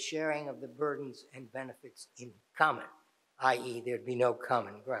for the sharing of the burdens and benefits in common, i.e. there'd be no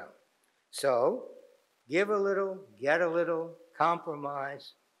common ground. So, give a little, get a little,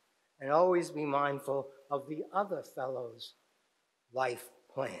 compromise, and always be mindful of the other fellow's life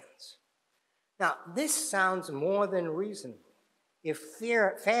plans. Now, this sounds more than reasonable if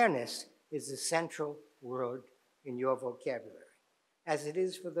fairness is the central word in your vocabulary, as it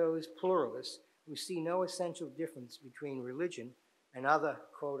is for those pluralists who see no essential difference between religion and other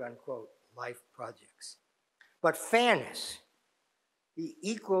quote-unquote life projects. But fairness, the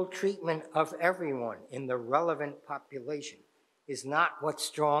equal treatment of everyone in the relevant population, is not what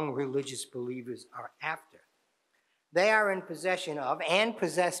strong religious believers are after. They are in possession of and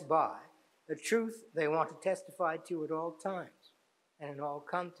possessed by the truth they want to testify to at all times and in all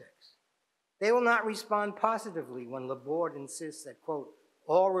contexts. They will not respond positively when the board insists that, quote,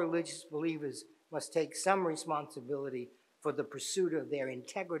 all religious believers must take some responsibility for the pursuit of their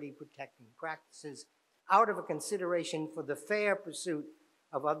integrity-protecting practices out of a consideration for the fair pursuit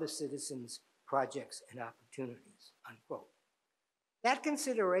of other citizens' projects and opportunities, unquote. That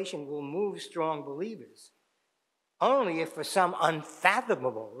consideration will move strong believers only if for some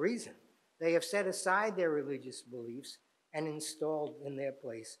unfathomable reason they have set aside their religious beliefs and installed in their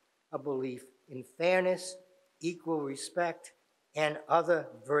place a belief in fairness, equal respect, and other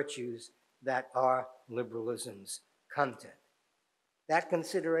virtues that are liberalism's content. That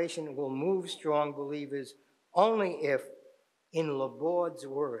consideration will move strong believers only if, in Laborde's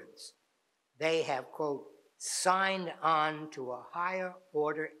words, they have, quote, signed on to a higher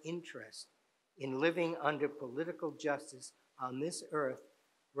order interest in living under political justice on this earth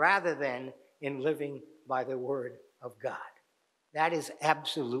rather than in living by the word of God. That is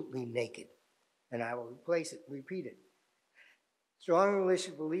absolutely naked, and I will repeat it. Strong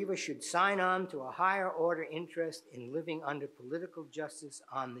religious believers should sign on to a higher order interest in living under political justice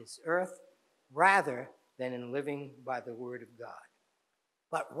on this earth rather than in living by the word of God.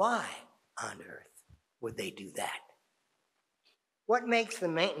 But why on earth would they do that? What makes the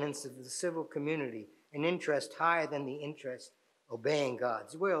maintenance of the civil community an interest higher than the interest obeying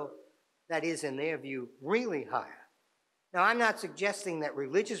God's will, that is, in their view, really higher? Now, I'm not suggesting that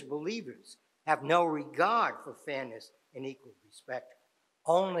religious believers have no regard for fairness and equal respect,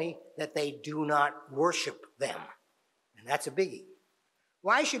 only that they do not worship them. And that's a biggie.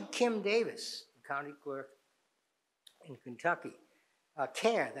 Why should Kim Davis, the county clerk in Kentucky,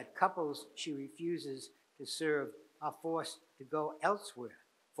 care that couples she refuses to serve are forced to go elsewhere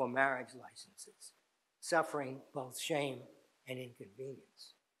for marriage licenses, suffering both shame and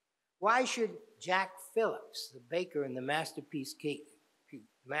inconvenience? Why should Jack Phillips, the baker in the Masterpiece Cake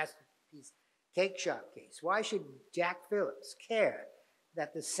Shop case, why should Jack Phillips care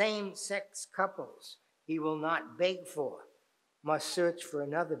that the same-sex couples he will not bake for must search for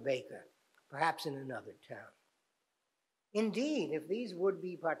another baker, perhaps in another town? Indeed, if these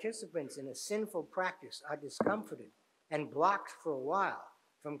would-be participants in a sinful practice are discomforted and blocked for a while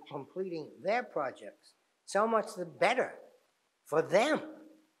from completing their projects, so much the better for them.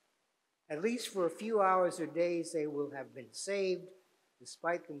 At least for a few hours or days, they will have been saved,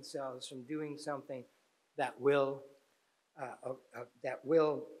 despite themselves, from doing something that will,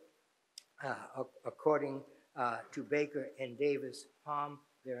 according to Baker and Davis, harm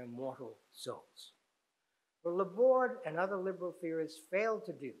their immortal souls. What Laborde and other liberal theorists failed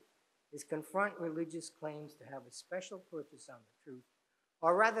to do is confront religious claims to have a special purpose on the truth,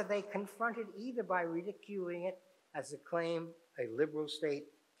 or rather they confront it either by ridiculing it as a claim a liberal state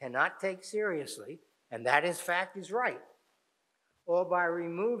cannot take seriously, and that in fact is right, or by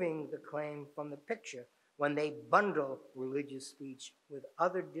removing the claim from the picture when they bundle religious speech with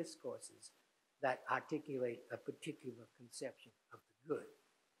other discourses that articulate a particular conception of the good,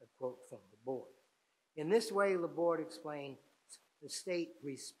 a quote from Laborde. In this way, Laborde explained, the state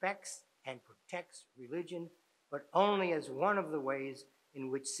respects and protects religion, but only as one of the ways in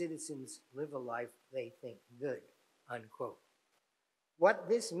which citizens live a life they think good, unquote. What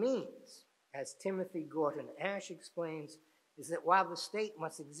this means, as Timothy Gorton Ash explains, is that while the state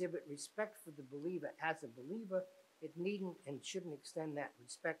must exhibit respect for the believer as a believer, it needn't and shouldn't extend that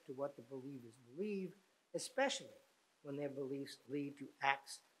respect to what the believers believe, especially when their beliefs lead to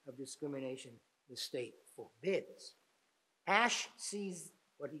acts of discrimination the state forbids. Ash sees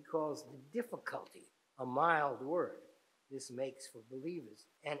what he calls the difficulty, a mild word, this makes for believers,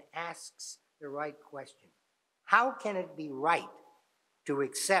 and asks the right question. How can it be right to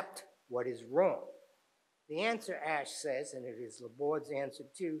accept what is wrong? The answer, Ash says, and it is Laborde's answer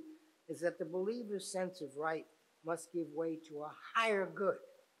too, is that the believer's sense of right must give way to a higher good,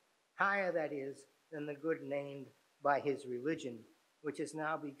 higher, that is, than the good named by his religion, which has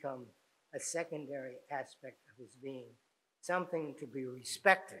now become a secondary aspect of his being, something to be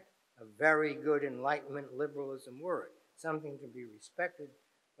respected, a very good Enlightenment liberalism word, something to be respected,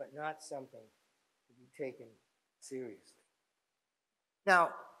 but not something to be taken seriously. Now,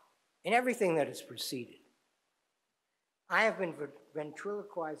 in everything that has preceded, I have been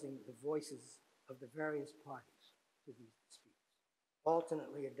ventriloquizing the voices of the various parties to these disputes,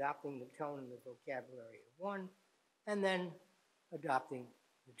 alternately adopting the tone and the vocabulary of one, and then adopting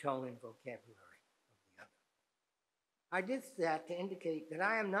the tone and vocabulary of the other. I did that to indicate that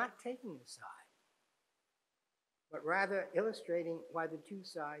I am not taking a side, but rather illustrating why the two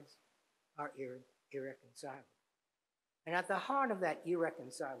sides are irreconcilable. And at the heart of that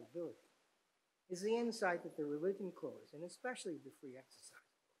irreconcilability is the insight that the religion clause, and especially the free exercise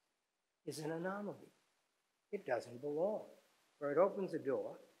clause, is an anomaly. It doesn't belong, for it opens the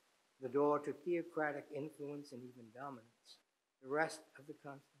door to theocratic influence and even dominance. The rest of the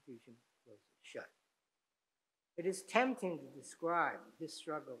Constitution closes shut. It is tempting to describe this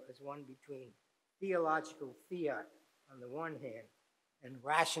struggle as one between theological fiat on the one hand and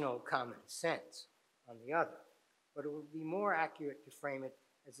rational common sense on the other, but it would be more accurate to frame it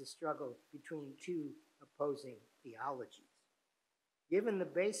as a struggle between two opposing theologies. Given the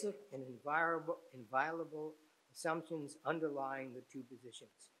basic and inviolable assumptions underlying the two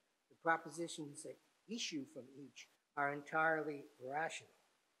positions, the propositions that issue from each are entirely rational,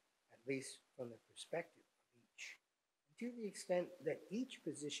 at least from the perspective of each. And to the extent that each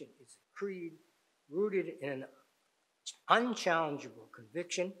position is a creed rooted in an unchallengeable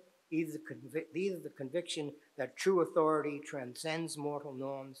conviction, either the conviction that true authority transcends mortal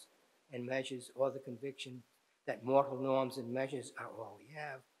norms and measures, or the conviction that mortal norms and measures are all we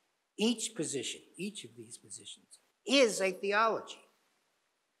have, each position, each of these positions, is a theology.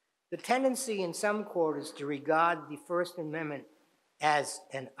 The tendency in some quarters to regard the First Amendment as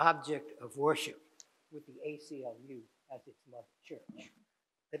an object of worship, with the ACLU as its mother church.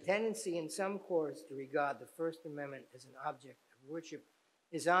 The tendency in some quarters to regard the First Amendment as an object of worship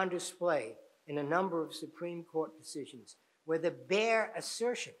is on display in a number of Supreme Court decisions where the bare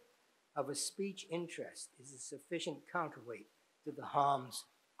assertion of a speech interest is a sufficient counterweight to the harms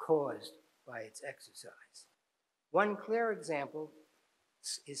caused by its exercise. One clear example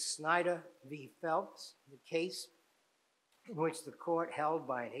is Snyder v. Phelps, the case in which the court held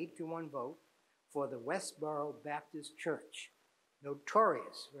by an 8-1 vote for the Westboro Baptist Church,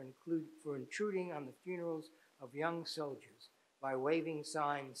 notorious for intruding on the funerals of young soldiers by waving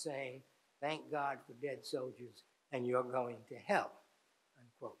signs saying, "Thank God for dead soldiers, and you're going to hell,"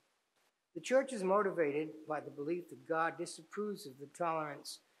 unquote. The church is motivated by the belief that God disapproves of the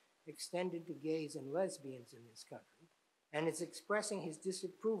tolerance extended to gays and lesbians in this country, and is expressing his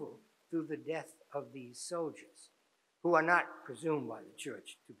disapproval through the death of these soldiers, who are not presumed by the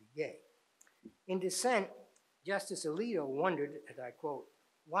church to be gay. In dissent, Justice Alito wondered, and I quote,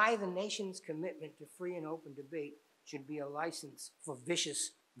 why the nation's commitment to free and open debate should be a license for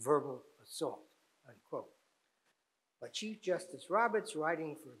vicious verbal assault, unquote. But Chief Justice Roberts,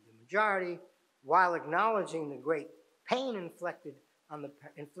 writing for the majority, while acknowledging the great pain inflicted on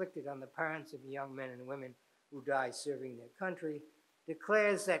the parents of young men and women who die serving their country,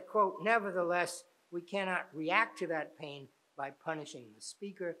 declares that, quote, nevertheless, we cannot react to that pain by punishing the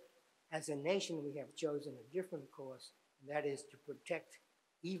speaker. As a nation, we have chosen a different course, and that is to protect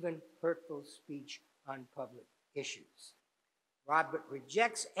even hurtful speech on public issues. Robert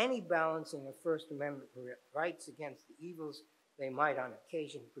rejects any balancing of First Amendment rights against the evils they might on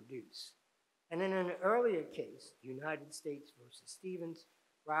occasion produce. And in an earlier case, United States versus Stevens,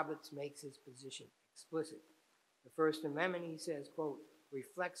 Roberts makes his position explicit. The First Amendment, he says, quote,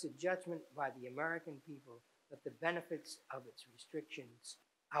 reflects a judgment by the American people that the benefits of its restrictions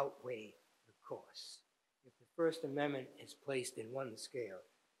outweigh the costs. If the First Amendment is placed in one scale,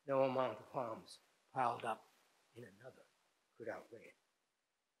 no amount of harms piled up in another could outweigh it.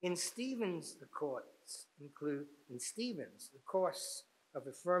 In Stevens, the costs of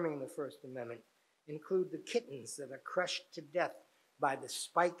affirming the First Amendment include the kittens that are crushed to death by the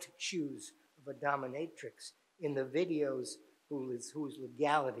spiked shoes of a dominatrix in the videos whose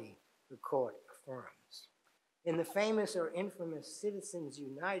legality the court affirms. In the famous or infamous Citizens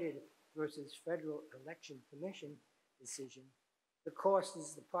United versus Federal Election Commission decision, the cost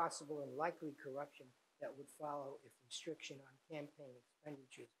is the possible and likely corruption that would follow if restriction on campaign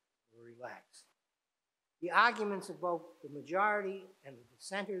expenditures were relaxed. The arguments of both the majority and the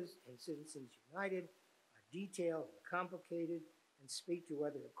dissenters in Citizens United are detailed and complicated and speak to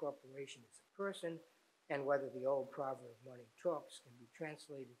whether a corporation is a person and whether the old proverb money talks can be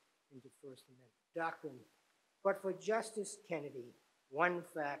translated into First Amendment doctrine. But for Justice Kennedy, one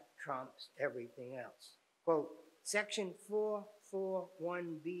fact trumps everything else. Quote, Section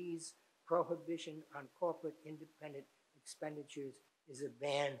 441B's prohibition on corporate independent expenditures is a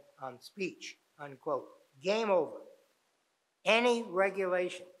ban on speech, unquote. Game over. Any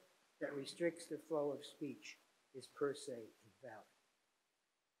regulation that restricts the flow of speech is per se invalid.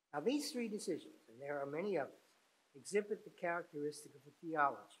 Now, these three decisions, and there are many others, exhibit the characteristic of a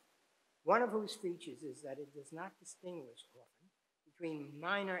theology, one of whose features is that it does not distinguish often between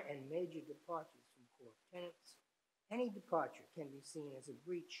minor and major departures from core tenets. Any departure can be seen as a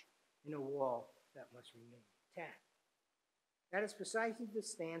breach in a wall that must remain intact. That is precisely the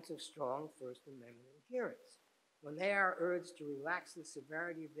stance of strong First Amendment adherents when they are urged to relax the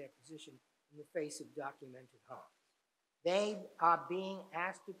severity of their position in the face of documented harms. They are being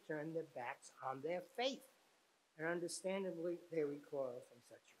asked to turn their backs on their faith, and understandably, they recoil from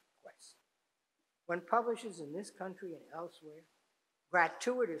such a request. When publishers in this country and elsewhere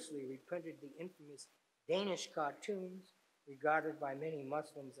gratuitously reprinted the infamous Danish cartoons regarded by many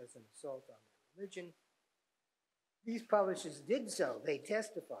Muslims as an assault on their religion, these publishers did so, they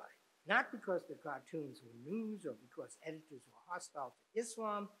testify, not because the cartoons were news or because editors were hostile to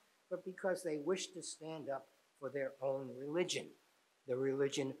Islam, but because they wished to stand up for their own religion, the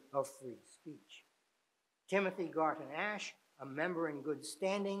religion of free speech. Timothy Garton Ash, a member in good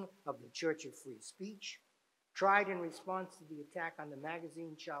standing of the Church of Free Speech, tried in response to the attack on the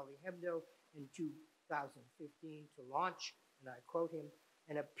magazine Charlie Hebdo in 2015 to launch, and I quote him,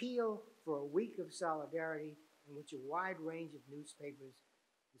 an appeal for a week of solidarity in which a wide range of newspapers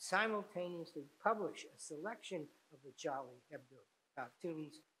would simultaneously publish a selection of the Charlie Hebdo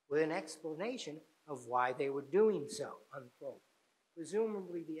cartoons with an explanation of why they were doing so, unquote.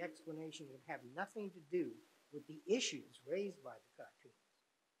 Presumably, the explanation would have nothing to do with the issues raised by the cartoons,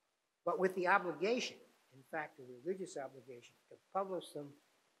 but with the obligation, in fact, a religious obligation, to publish them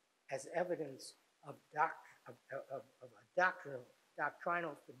as evidence of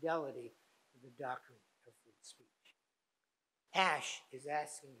doctrinal fidelity to the doctrine of free speech. Ash is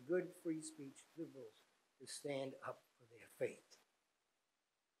asking good free speech liberals to stand up for their faith.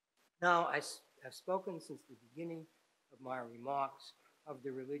 Now, I've spoken since the beginning of my remarks of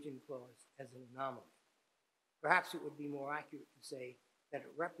the religion clause as an anomaly. Perhaps it would be more accurate to say that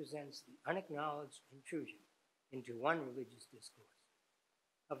it represents the unacknowledged intrusion into one religious discourse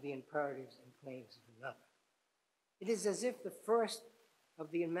of the imperatives and claims of another. It is as if the first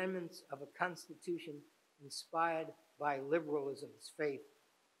of the amendments of a constitution inspired by liberalism's faith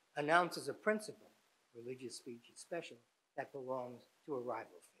announces a principle, religious speech especially, that belongs to a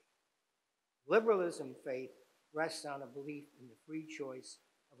rival faith. Liberalism faith rests on a belief in the free choice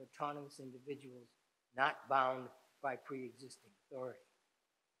of autonomous individuals not bound by pre-existing authority.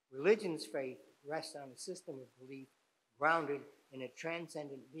 Religion's faith rests on a system of belief grounded in a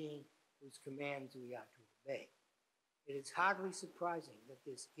transcendent being whose commands we are to obey. It is hardly surprising that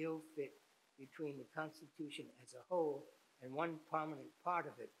this ill fit between the Constitution as a whole and one prominent part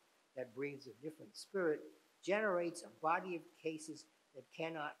of it that breathes a different spirit generates a body of cases that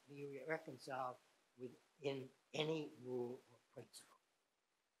cannot be reconciled within any rule or principle.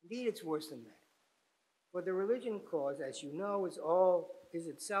 Indeed, it's worse than that. For the religion clause, as you know, is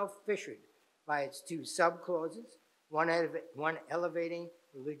itself fissured by its two subclauses, one elevating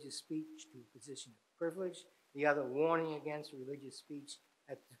religious speech to a position of privilege, the other warning against religious speech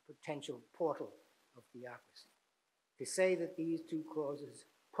as the potential portal of theocracy. To say that these two clauses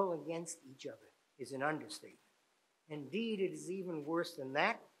pull against each other is an understatement. Indeed, it is even worse than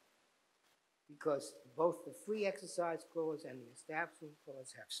that, because both the Free Exercise Clause and the Establishment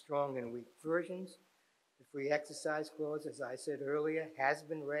Clause have strong and weak versions. The Free Exercise Clause, as I said earlier, has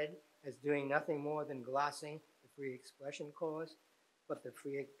been read as doing nothing more than glossing the Free Expression Clause, but the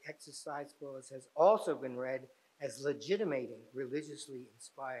Free Exercise Clause has also been read as legitimating religiously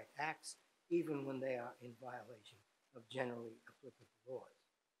inspired acts, even when they are in violation of generally applicable laws.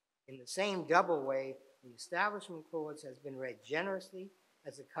 In the same double way, the Establishment Clause has been read generously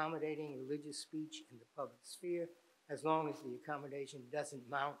as accommodating religious speech in the public sphere, as long as the accommodation doesn't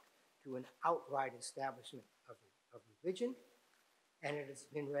mount to an outright establishment of religion. And it has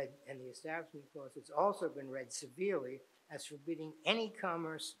been read, and the Establishment Clause has also been read severely as forbidding any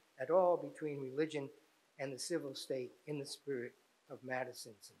commerce at all between religion and the civil state, in the spirit of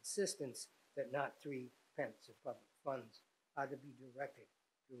Madison's insistence that not 3 pence of public funds are to be directed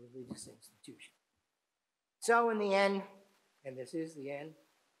to religious institutions. So in the end, and this is the end,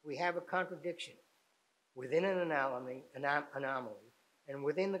 we have a contradiction within an anomaly, and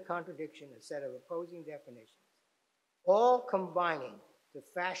within the contradiction, a set of opposing definitions, all combining to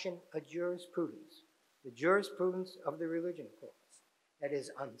fashion a jurisprudence, the jurisprudence of the Religion Clause, that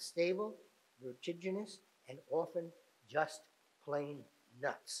is unstable, vertiginous, and often just plain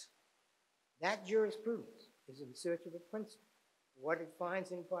nuts. That jurisprudence is in search of a principle. What it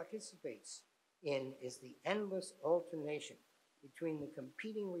finds and participates in is the endless alternation between the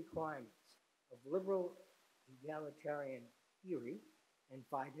competing requirements of liberal egalitarian theory and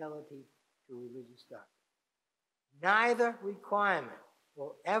fidelity to religious doctrine. Neither requirement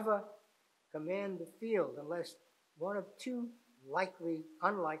will ever command the field unless one of 2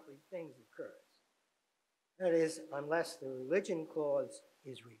 unlikely things occurs. That is, unless the Religion Clause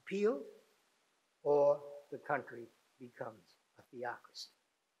is repealed or the country becomes a theocracy.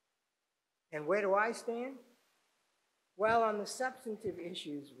 And where do I stand? Well, on the substantive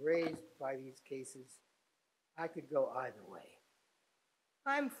issues raised by these cases, I could go either way.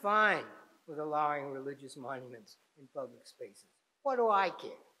 I'm fine with allowing religious monuments in public spaces. What do I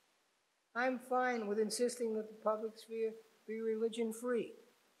care? I'm fine with insisting that the public sphere be religion-free.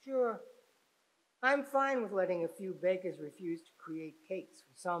 Sure. I'm fine with letting a few bakers refuse to create cakes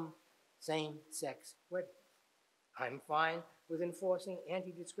for some same-sex weddings. I'm fine with enforcing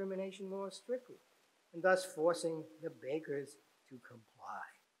anti-discrimination laws strictly, and thus forcing the bakers to comply.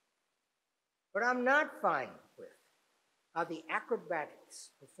 What I'm not fine with are the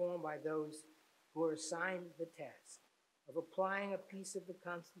acrobatics performed by those who are assigned the task of applying a piece of the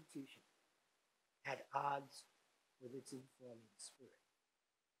Constitution at odds with its informing spirit.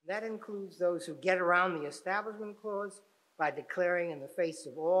 That includes those who get around the Establishment Clause by declaring in the face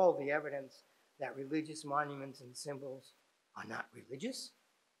of all the evidence that religious monuments and symbols are not religious.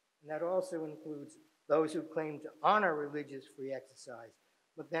 And that also includes those who claim to honor religious free exercise,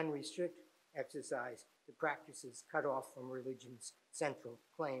 but then restrict exercise to practices cut off from religion's central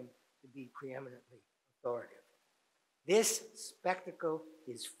claim to be preeminently authoritative. This spectacle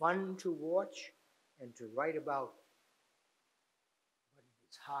is fun to watch and to write about, but it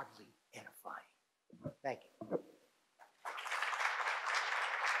is hardly edifying. Thank you.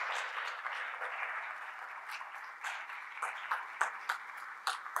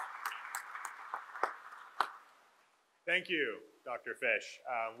 Thank you, Dr. Fish.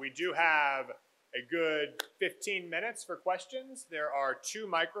 We do have a good 15 minutes for questions. There are 2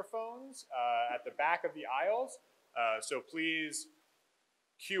 microphones at the back of the aisles, so please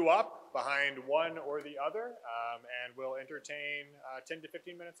queue up behind one or the other, and we'll entertain 10 to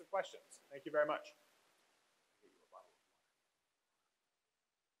 15 minutes of questions. Thank you very much.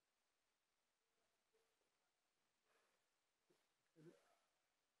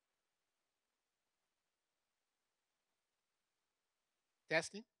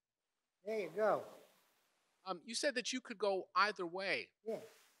 Testing? There you go. You said that you could go either way. Yeah.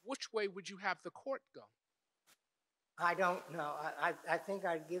 Which way would you have the court go? I don't know. I think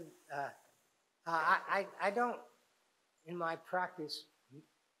I'd give, I don't, in my practice,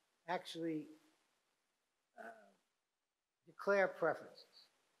 actually declare preferences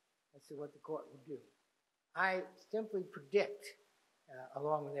as to what the court would do. I simply predict,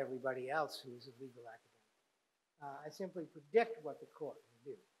 along with everybody else who is a legal academic, I simply predict what the court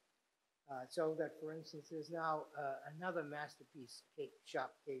will do. So that, for instance, there's now another masterpiece cake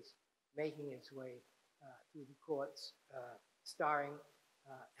shop case making its way through the courts, starring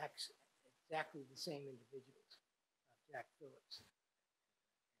exactly the same individuals, Jack Phillips, and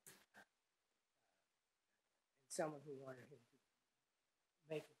someone who wanted him to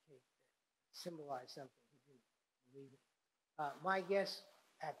make a cake that symbolized something he didn't believe in. My guess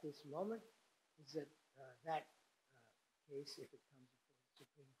at this moment is that that case, if it comes before the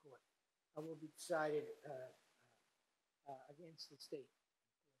Supreme Court, will be decided against the state.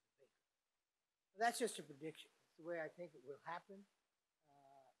 That's just a prediction. It's the way I think it will happen.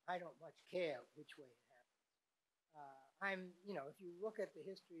 I don't much care which way it happens. If you look at the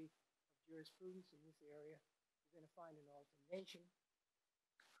history of jurisprudence in this area, you're going to find an alternation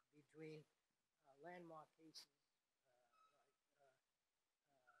between landmark cases like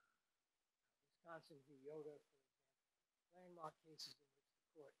Wisconsin v. Yoder, for example, landmark cases in which the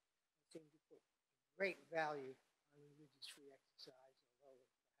court seemed to put great value on religious free exercise, although it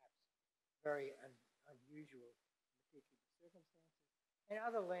was perhaps very unusual in particular circumstances, and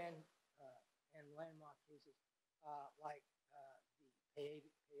other landmark cases like the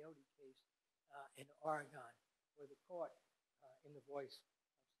peyote case in Oregon, where the court, in the voice of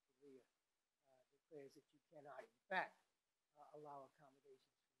Scalia, declares that you cannot, in fact, allow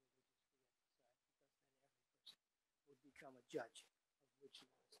accommodations for religious free exercise, because then every person would become a judge of which he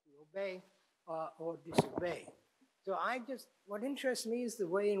wants to obey or disobey. So what interests me is the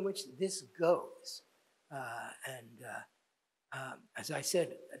way in which this goes. As I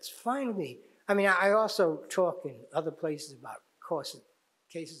said, it's finally, I also talk in other places about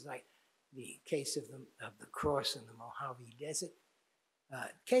cases like the case of the cross in the Mojave Desert.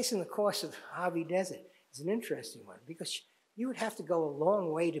 Case in the course of Mojave Desert is an interesting one because you would have to go a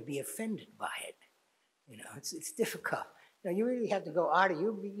long way to be offended by it. It's difficult. You really have to go out of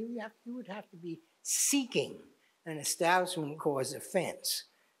you would have to be seeking an establishment cause offense.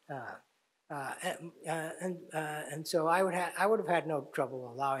 And so I would have had no trouble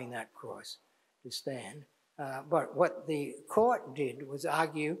allowing that cross to stand. But what the court did was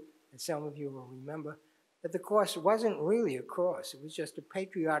argue, and some of you will remember, that the cross wasn't really a cross. It was just a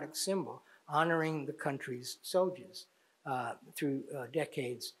patriotic symbol honoring the country's soldiers through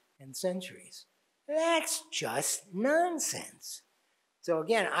decades and centuries. That's just nonsense. So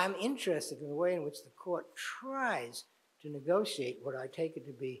again, I'm interested in the way in which the court tries to negotiate what I take it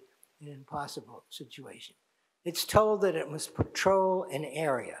to be an impossible situation. It's told that it must patrol an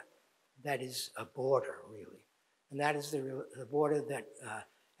area that is a border, really. And that is the border that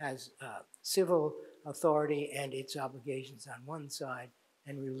has civil authority and its obligations on one side,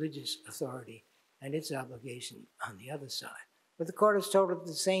 and religious authority and its obligation on the other side. But the court is told at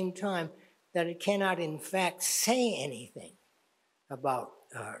the same time that it cannot, in fact, say anything about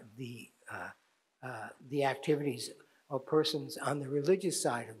the activities of persons on the religious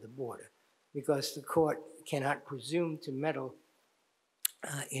side of the border, because the court cannot presume to meddle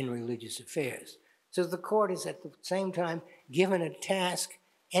in religious affairs. So the court is at the same time given a task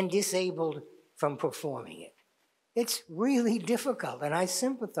and disabled from performing it. It's really difficult, and I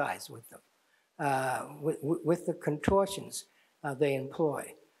sympathize with them, with the contortions they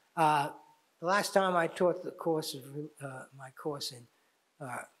employ. The last time I taught the course of my course in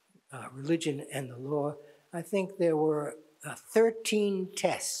religion and the law, I think there were 13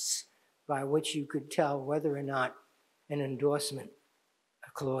 tests by which you could tell whether or not an endorsement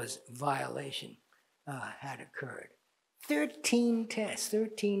clause violation had occurred. 13 tests,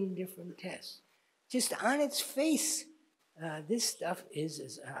 13 different tests. Just on its face, this stuff is,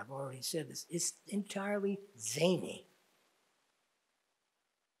 as I've already said, this is entirely zany.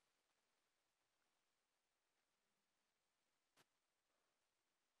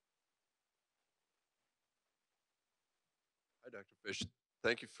 Hi, Dr. Fish.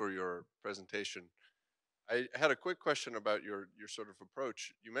 Thank you for your presentation. I had a quick question about your sort of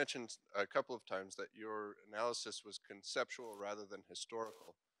approach. You mentioned a couple of times that your analysis was conceptual rather than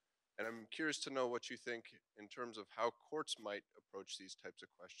historical. And I'm curious to know what you think in terms of how courts might approach these types of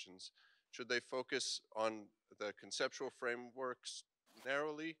questions. Should they focus on the conceptual frameworks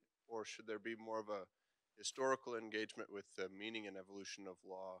narrowly, or should there be more of a historical engagement with the meaning and evolution of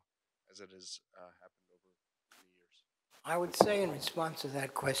law as it has happened over many years? I would say in response to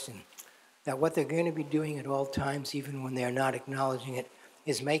that question that what they're going to be doing at all times, even when they're not acknowledging it,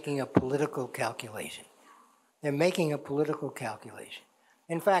 is making a political calculation. They're making a political calculation.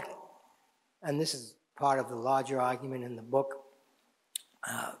 In fact, and this is part of the larger argument in the book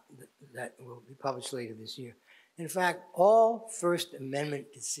that will be published later this year. In fact, all First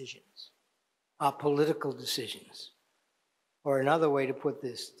Amendment decisions are political decisions. Or another way to put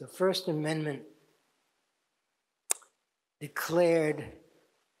this, the First Amendment declared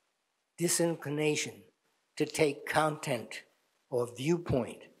disinclination to take content or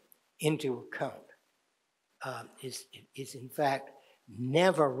viewpoint into account is in fact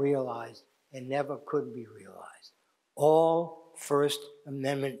never realized and never could be realized. All First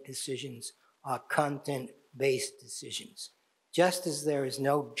Amendment decisions are content-based decisions, just as there is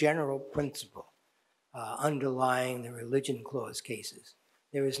no general principle underlying the religion clause cases.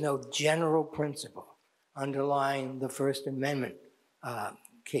 There is no general principle underlying the First Amendment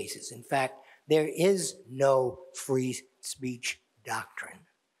cases. In fact, there is no free speech doctrine,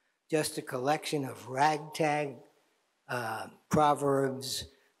 just a collection of ragtag proverbs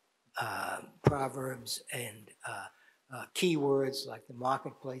and keywords like the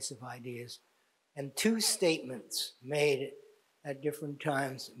marketplace of ideas, and two statements made at different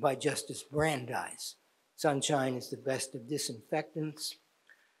times by Justice Brandeis. Sunshine is the best of disinfectants,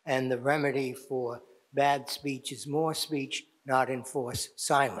 and the remedy for bad speech is more speech, not enforced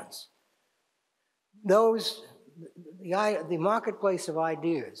silence. The marketplace of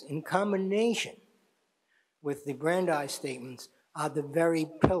ideas, in combination with the Brandeis statements, are the very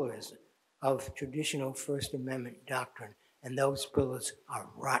pillars of traditional First Amendment doctrine, and those pillars are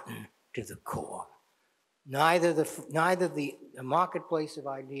rotten to the core. Neither the marketplace of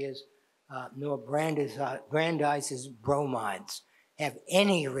ideas nor Brandeis's bromides have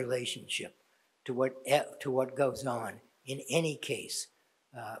any relationship to what goes on in any case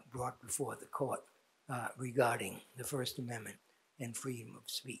brought before the court regarding the First Amendment and freedom of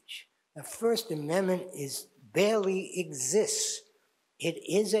speech. The First Amendment barely exists. It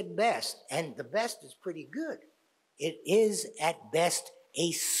is at best, and the best is pretty good, it is at best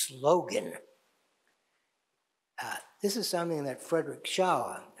a slogan. This is something that Frederick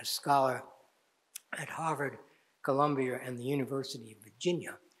Schauer, a scholar at Harvard, Columbia, and the University of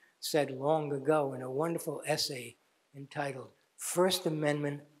Virginia, said long ago in a wonderful essay entitled First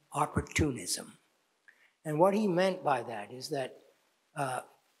Amendment Opportunism. And what he meant by that is that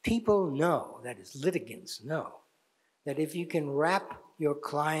people know, that is, litigants know, that if you can wrap your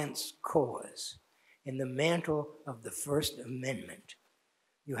client's cause in the mantle of the First Amendment,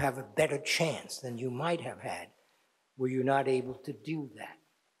 you have a better chance than you might have had were you not able to do that.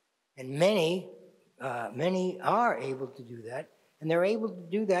 And many are able to do that, and they're able to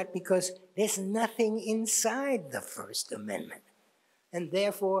do that because there's nothing inside the First Amendment. And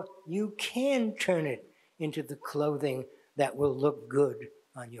therefore, you can turn it into the clothing that will look good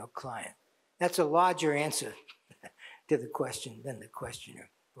on your client. That's a larger answer to the question than the questioner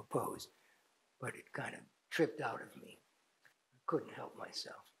proposed, but it kind of tripped out of me. I couldn't help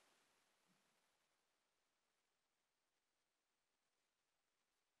myself.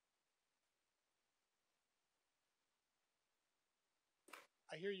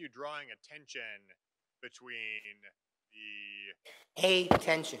 I hear you drawing a tension between the... A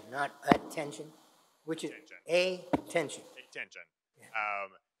tension, not attention, which is a tension. A tension.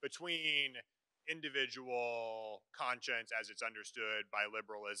 Yeah. Between individual conscience as it's understood by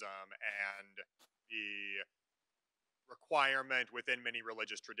liberalism and the requirement within many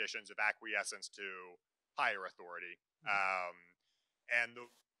religious traditions of acquiescence to higher authority. And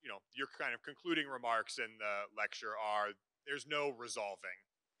your kind of concluding remarks in the lecture are there's no resolving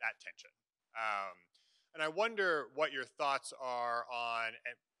that tension. And I wonder what your thoughts are on,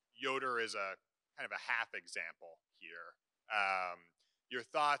 and Yoder is a kind of a half example here. Your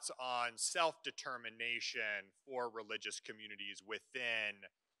thoughts on self-determination for religious communities within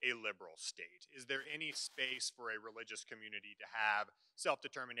a liberal state. Is there any space for a religious community to have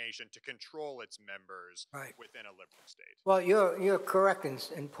self-determination to control its members within a liberal state? Well, you're correct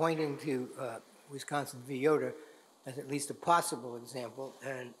in pointing to Wisconsin v. Yoder as at least a possible example,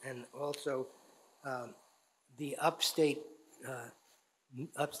 and also the upstate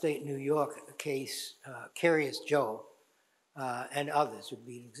New York case, Curious Joe, and others would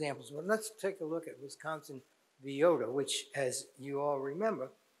be examples. Well, let's take a look at Wisconsin v. Yoder, which, as you all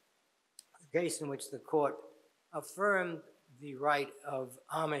remember, the case in which the court affirmed the right of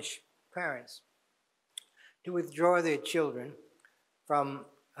Amish parents to withdraw their children from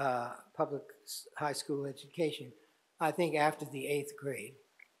public high school education, I think after the 8th grade,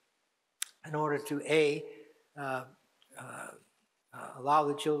 in order to allow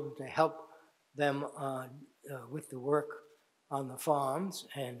the children to help them with the work on the farms,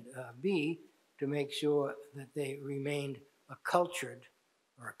 and B, to make sure that they remained acculturated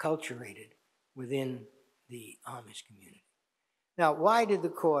within the Amish community. Now, why did the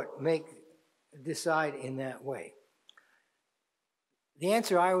court decide in that way? The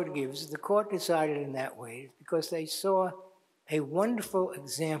answer I would give is the court decided in that way because they saw a wonderful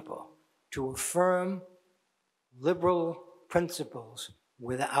example to affirm liberal principles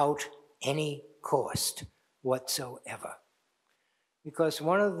without any cost whatsoever. Because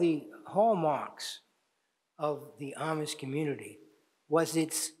one of the hallmarks of the Amish community was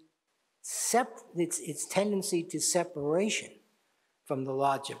its tendency to separation from the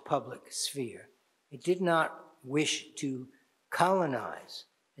larger public sphere. It did not wish to colonize,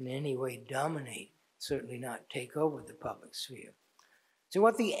 in any way dominate certainly not take over the public sphere. So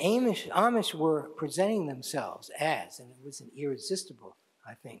what the Amish were presenting themselves as, and it was an irresistible,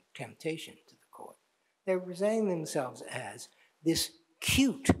 I think, temptation to the court, they were presenting themselves as this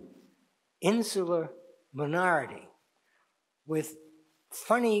cute, insular minority with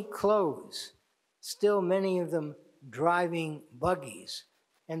funny clothes, still many of them driving buggies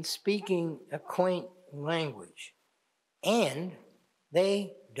and speaking a quaint language. And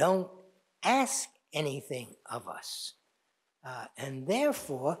they don't ask anything of us. And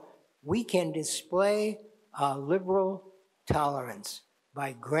therefore, we can display our liberal tolerance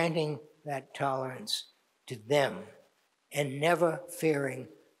by granting that tolerance to them and never fearing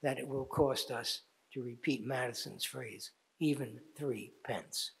that it will cost us, to repeat Madison's phrase, even 3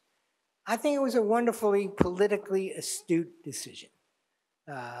 pence. I think it was a wonderfully politically astute decision.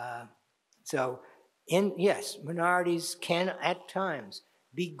 Yes, minorities can at times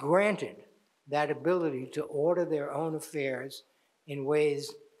be granted that ability to order their own affairs in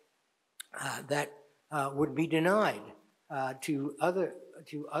ways that would be denied to other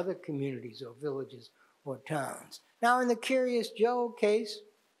communities or villages or towns. Now, in the Curious Joe case,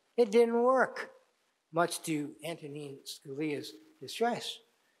 it didn't work, much to Antonin Scalia's distress.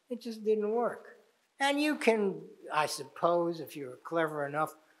 It just didn't work. And you can, I suppose, if you're clever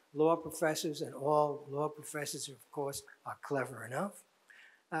enough, law professors, and all law professors, of course, are clever enough,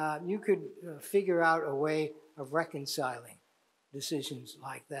 you could figure out a way of reconciling decisions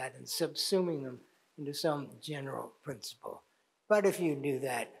like that and subsuming them into some general principle. But if you do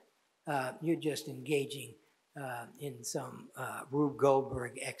that, you're just engaging in some Rube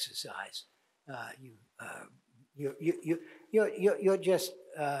Goldberg exercise. You're just,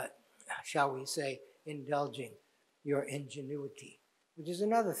 shall we say, indulging your ingenuity, which is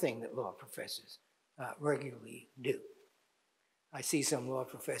another thing that law professors regularly do. I see some law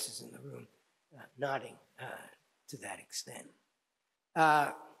professors in the room nodding to that extent.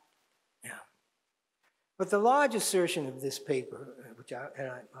 Yeah. But the large assertion of this paper, which I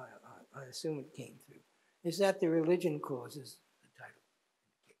assume it came through, is that the religion clause, as the title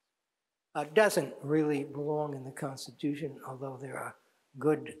indicates, doesn't really belong in the Constitution, although there are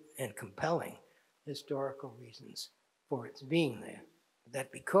good and compelling historical reasons for its being there.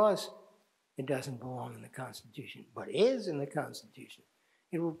 That because it doesn't belong in the Constitution, but is in the Constitution,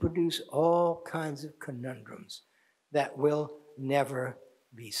 it will produce all kinds of conundrums that will never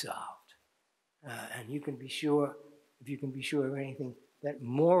be solved. And you can be sure, if you can be sure of anything, that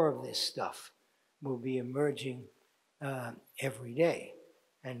more of this stuff will be emerging every day.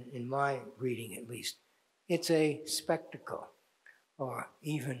 And in my reading, at least, it's a spectacle or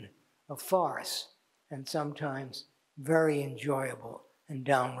even a farce, and sometimes very enjoyable and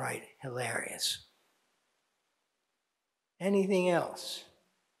downright hilarious. Anything else?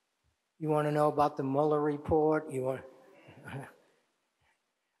 You want to know about the Mueller report? You want?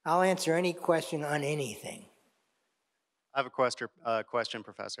 I'll answer any question on anything. I have a question,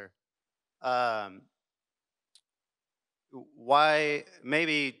 Professor. Why,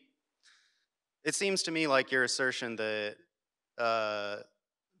 maybe, it seems to me like your assertion that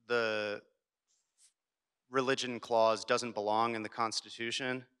the religion clause doesn't belong in the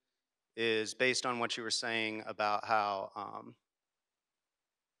Constitution is based on what you were saying about how,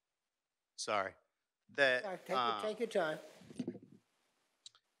 Take your time.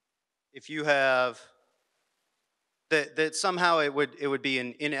 If you have, that somehow it would be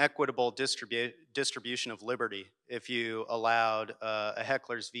an inequitable distribution of liberty if you allowed a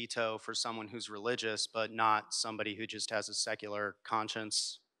heckler's veto for someone who's religious but not somebody who just has a secular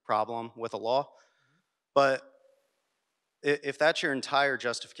conscience problem with a law. But if that's your entire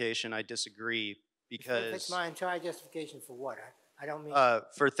justification, I disagree, because... If it's my entire justification for what? I don't mean...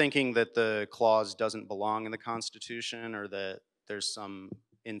 for thinking that the clause doesn't belong in the Constitution, or that there's some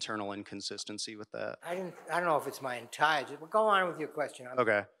internal inconsistency with that. I don't know if it's my entire... Well, go on with your question.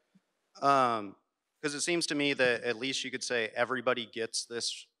 Okay. Because it seems to me that at least you could say everybody gets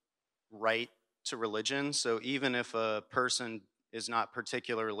this right to religion. So even if a person is not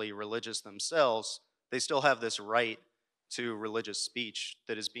particularly religious themselves, they still have this right to religious speech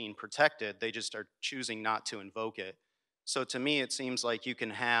that is being protected. They just are choosing not to invoke it. So to me, it seems like you can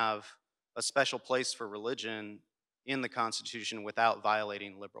have a special place for religion in the Constitution without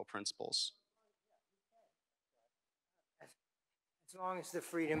violating liberal principles. As long as the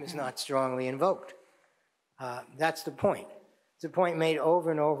freedom is not strongly invoked. That's the point. It's a point made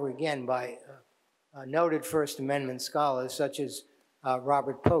over and over again by noted First Amendment scholars such as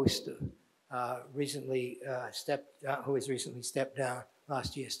Robert Post, who has recently stepped down,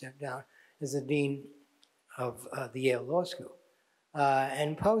 last year stepped down, as the dean of the Yale Law School.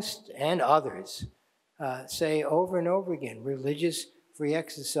 And Post and others say over and over again, religious free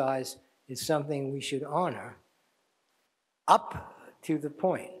exercise is something we should honor, up to the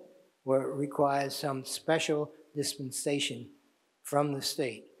point where it requires some special dispensation from the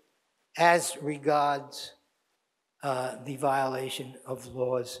state as regards the violation of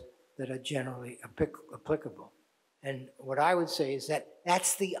laws that are generally applicable. And what I would say is that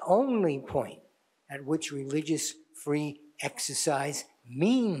that's the only point at which religious free exercise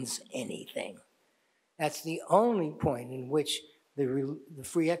means anything. That's the only point in which the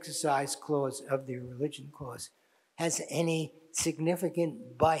free exercise clause of the religion clause has any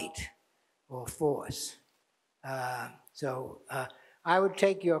significant bite or force. So I would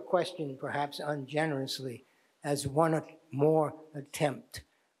take your question, perhaps ungenerously, as one more attempt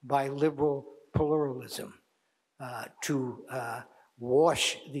by liberal pluralism to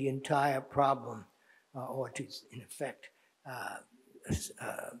wash the entire problem, or to, in effect,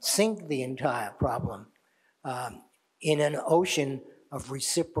 sink the entire problem in an ocean of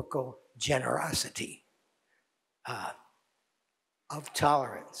reciprocal generosity, of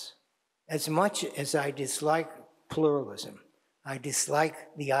tolerance. As much as I dislike pluralism, I dislike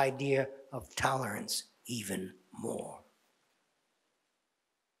the idea of tolerance even more.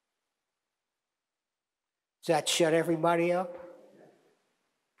 Does that shut everybody up?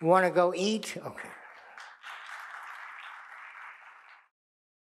 Want to go eat? Okay.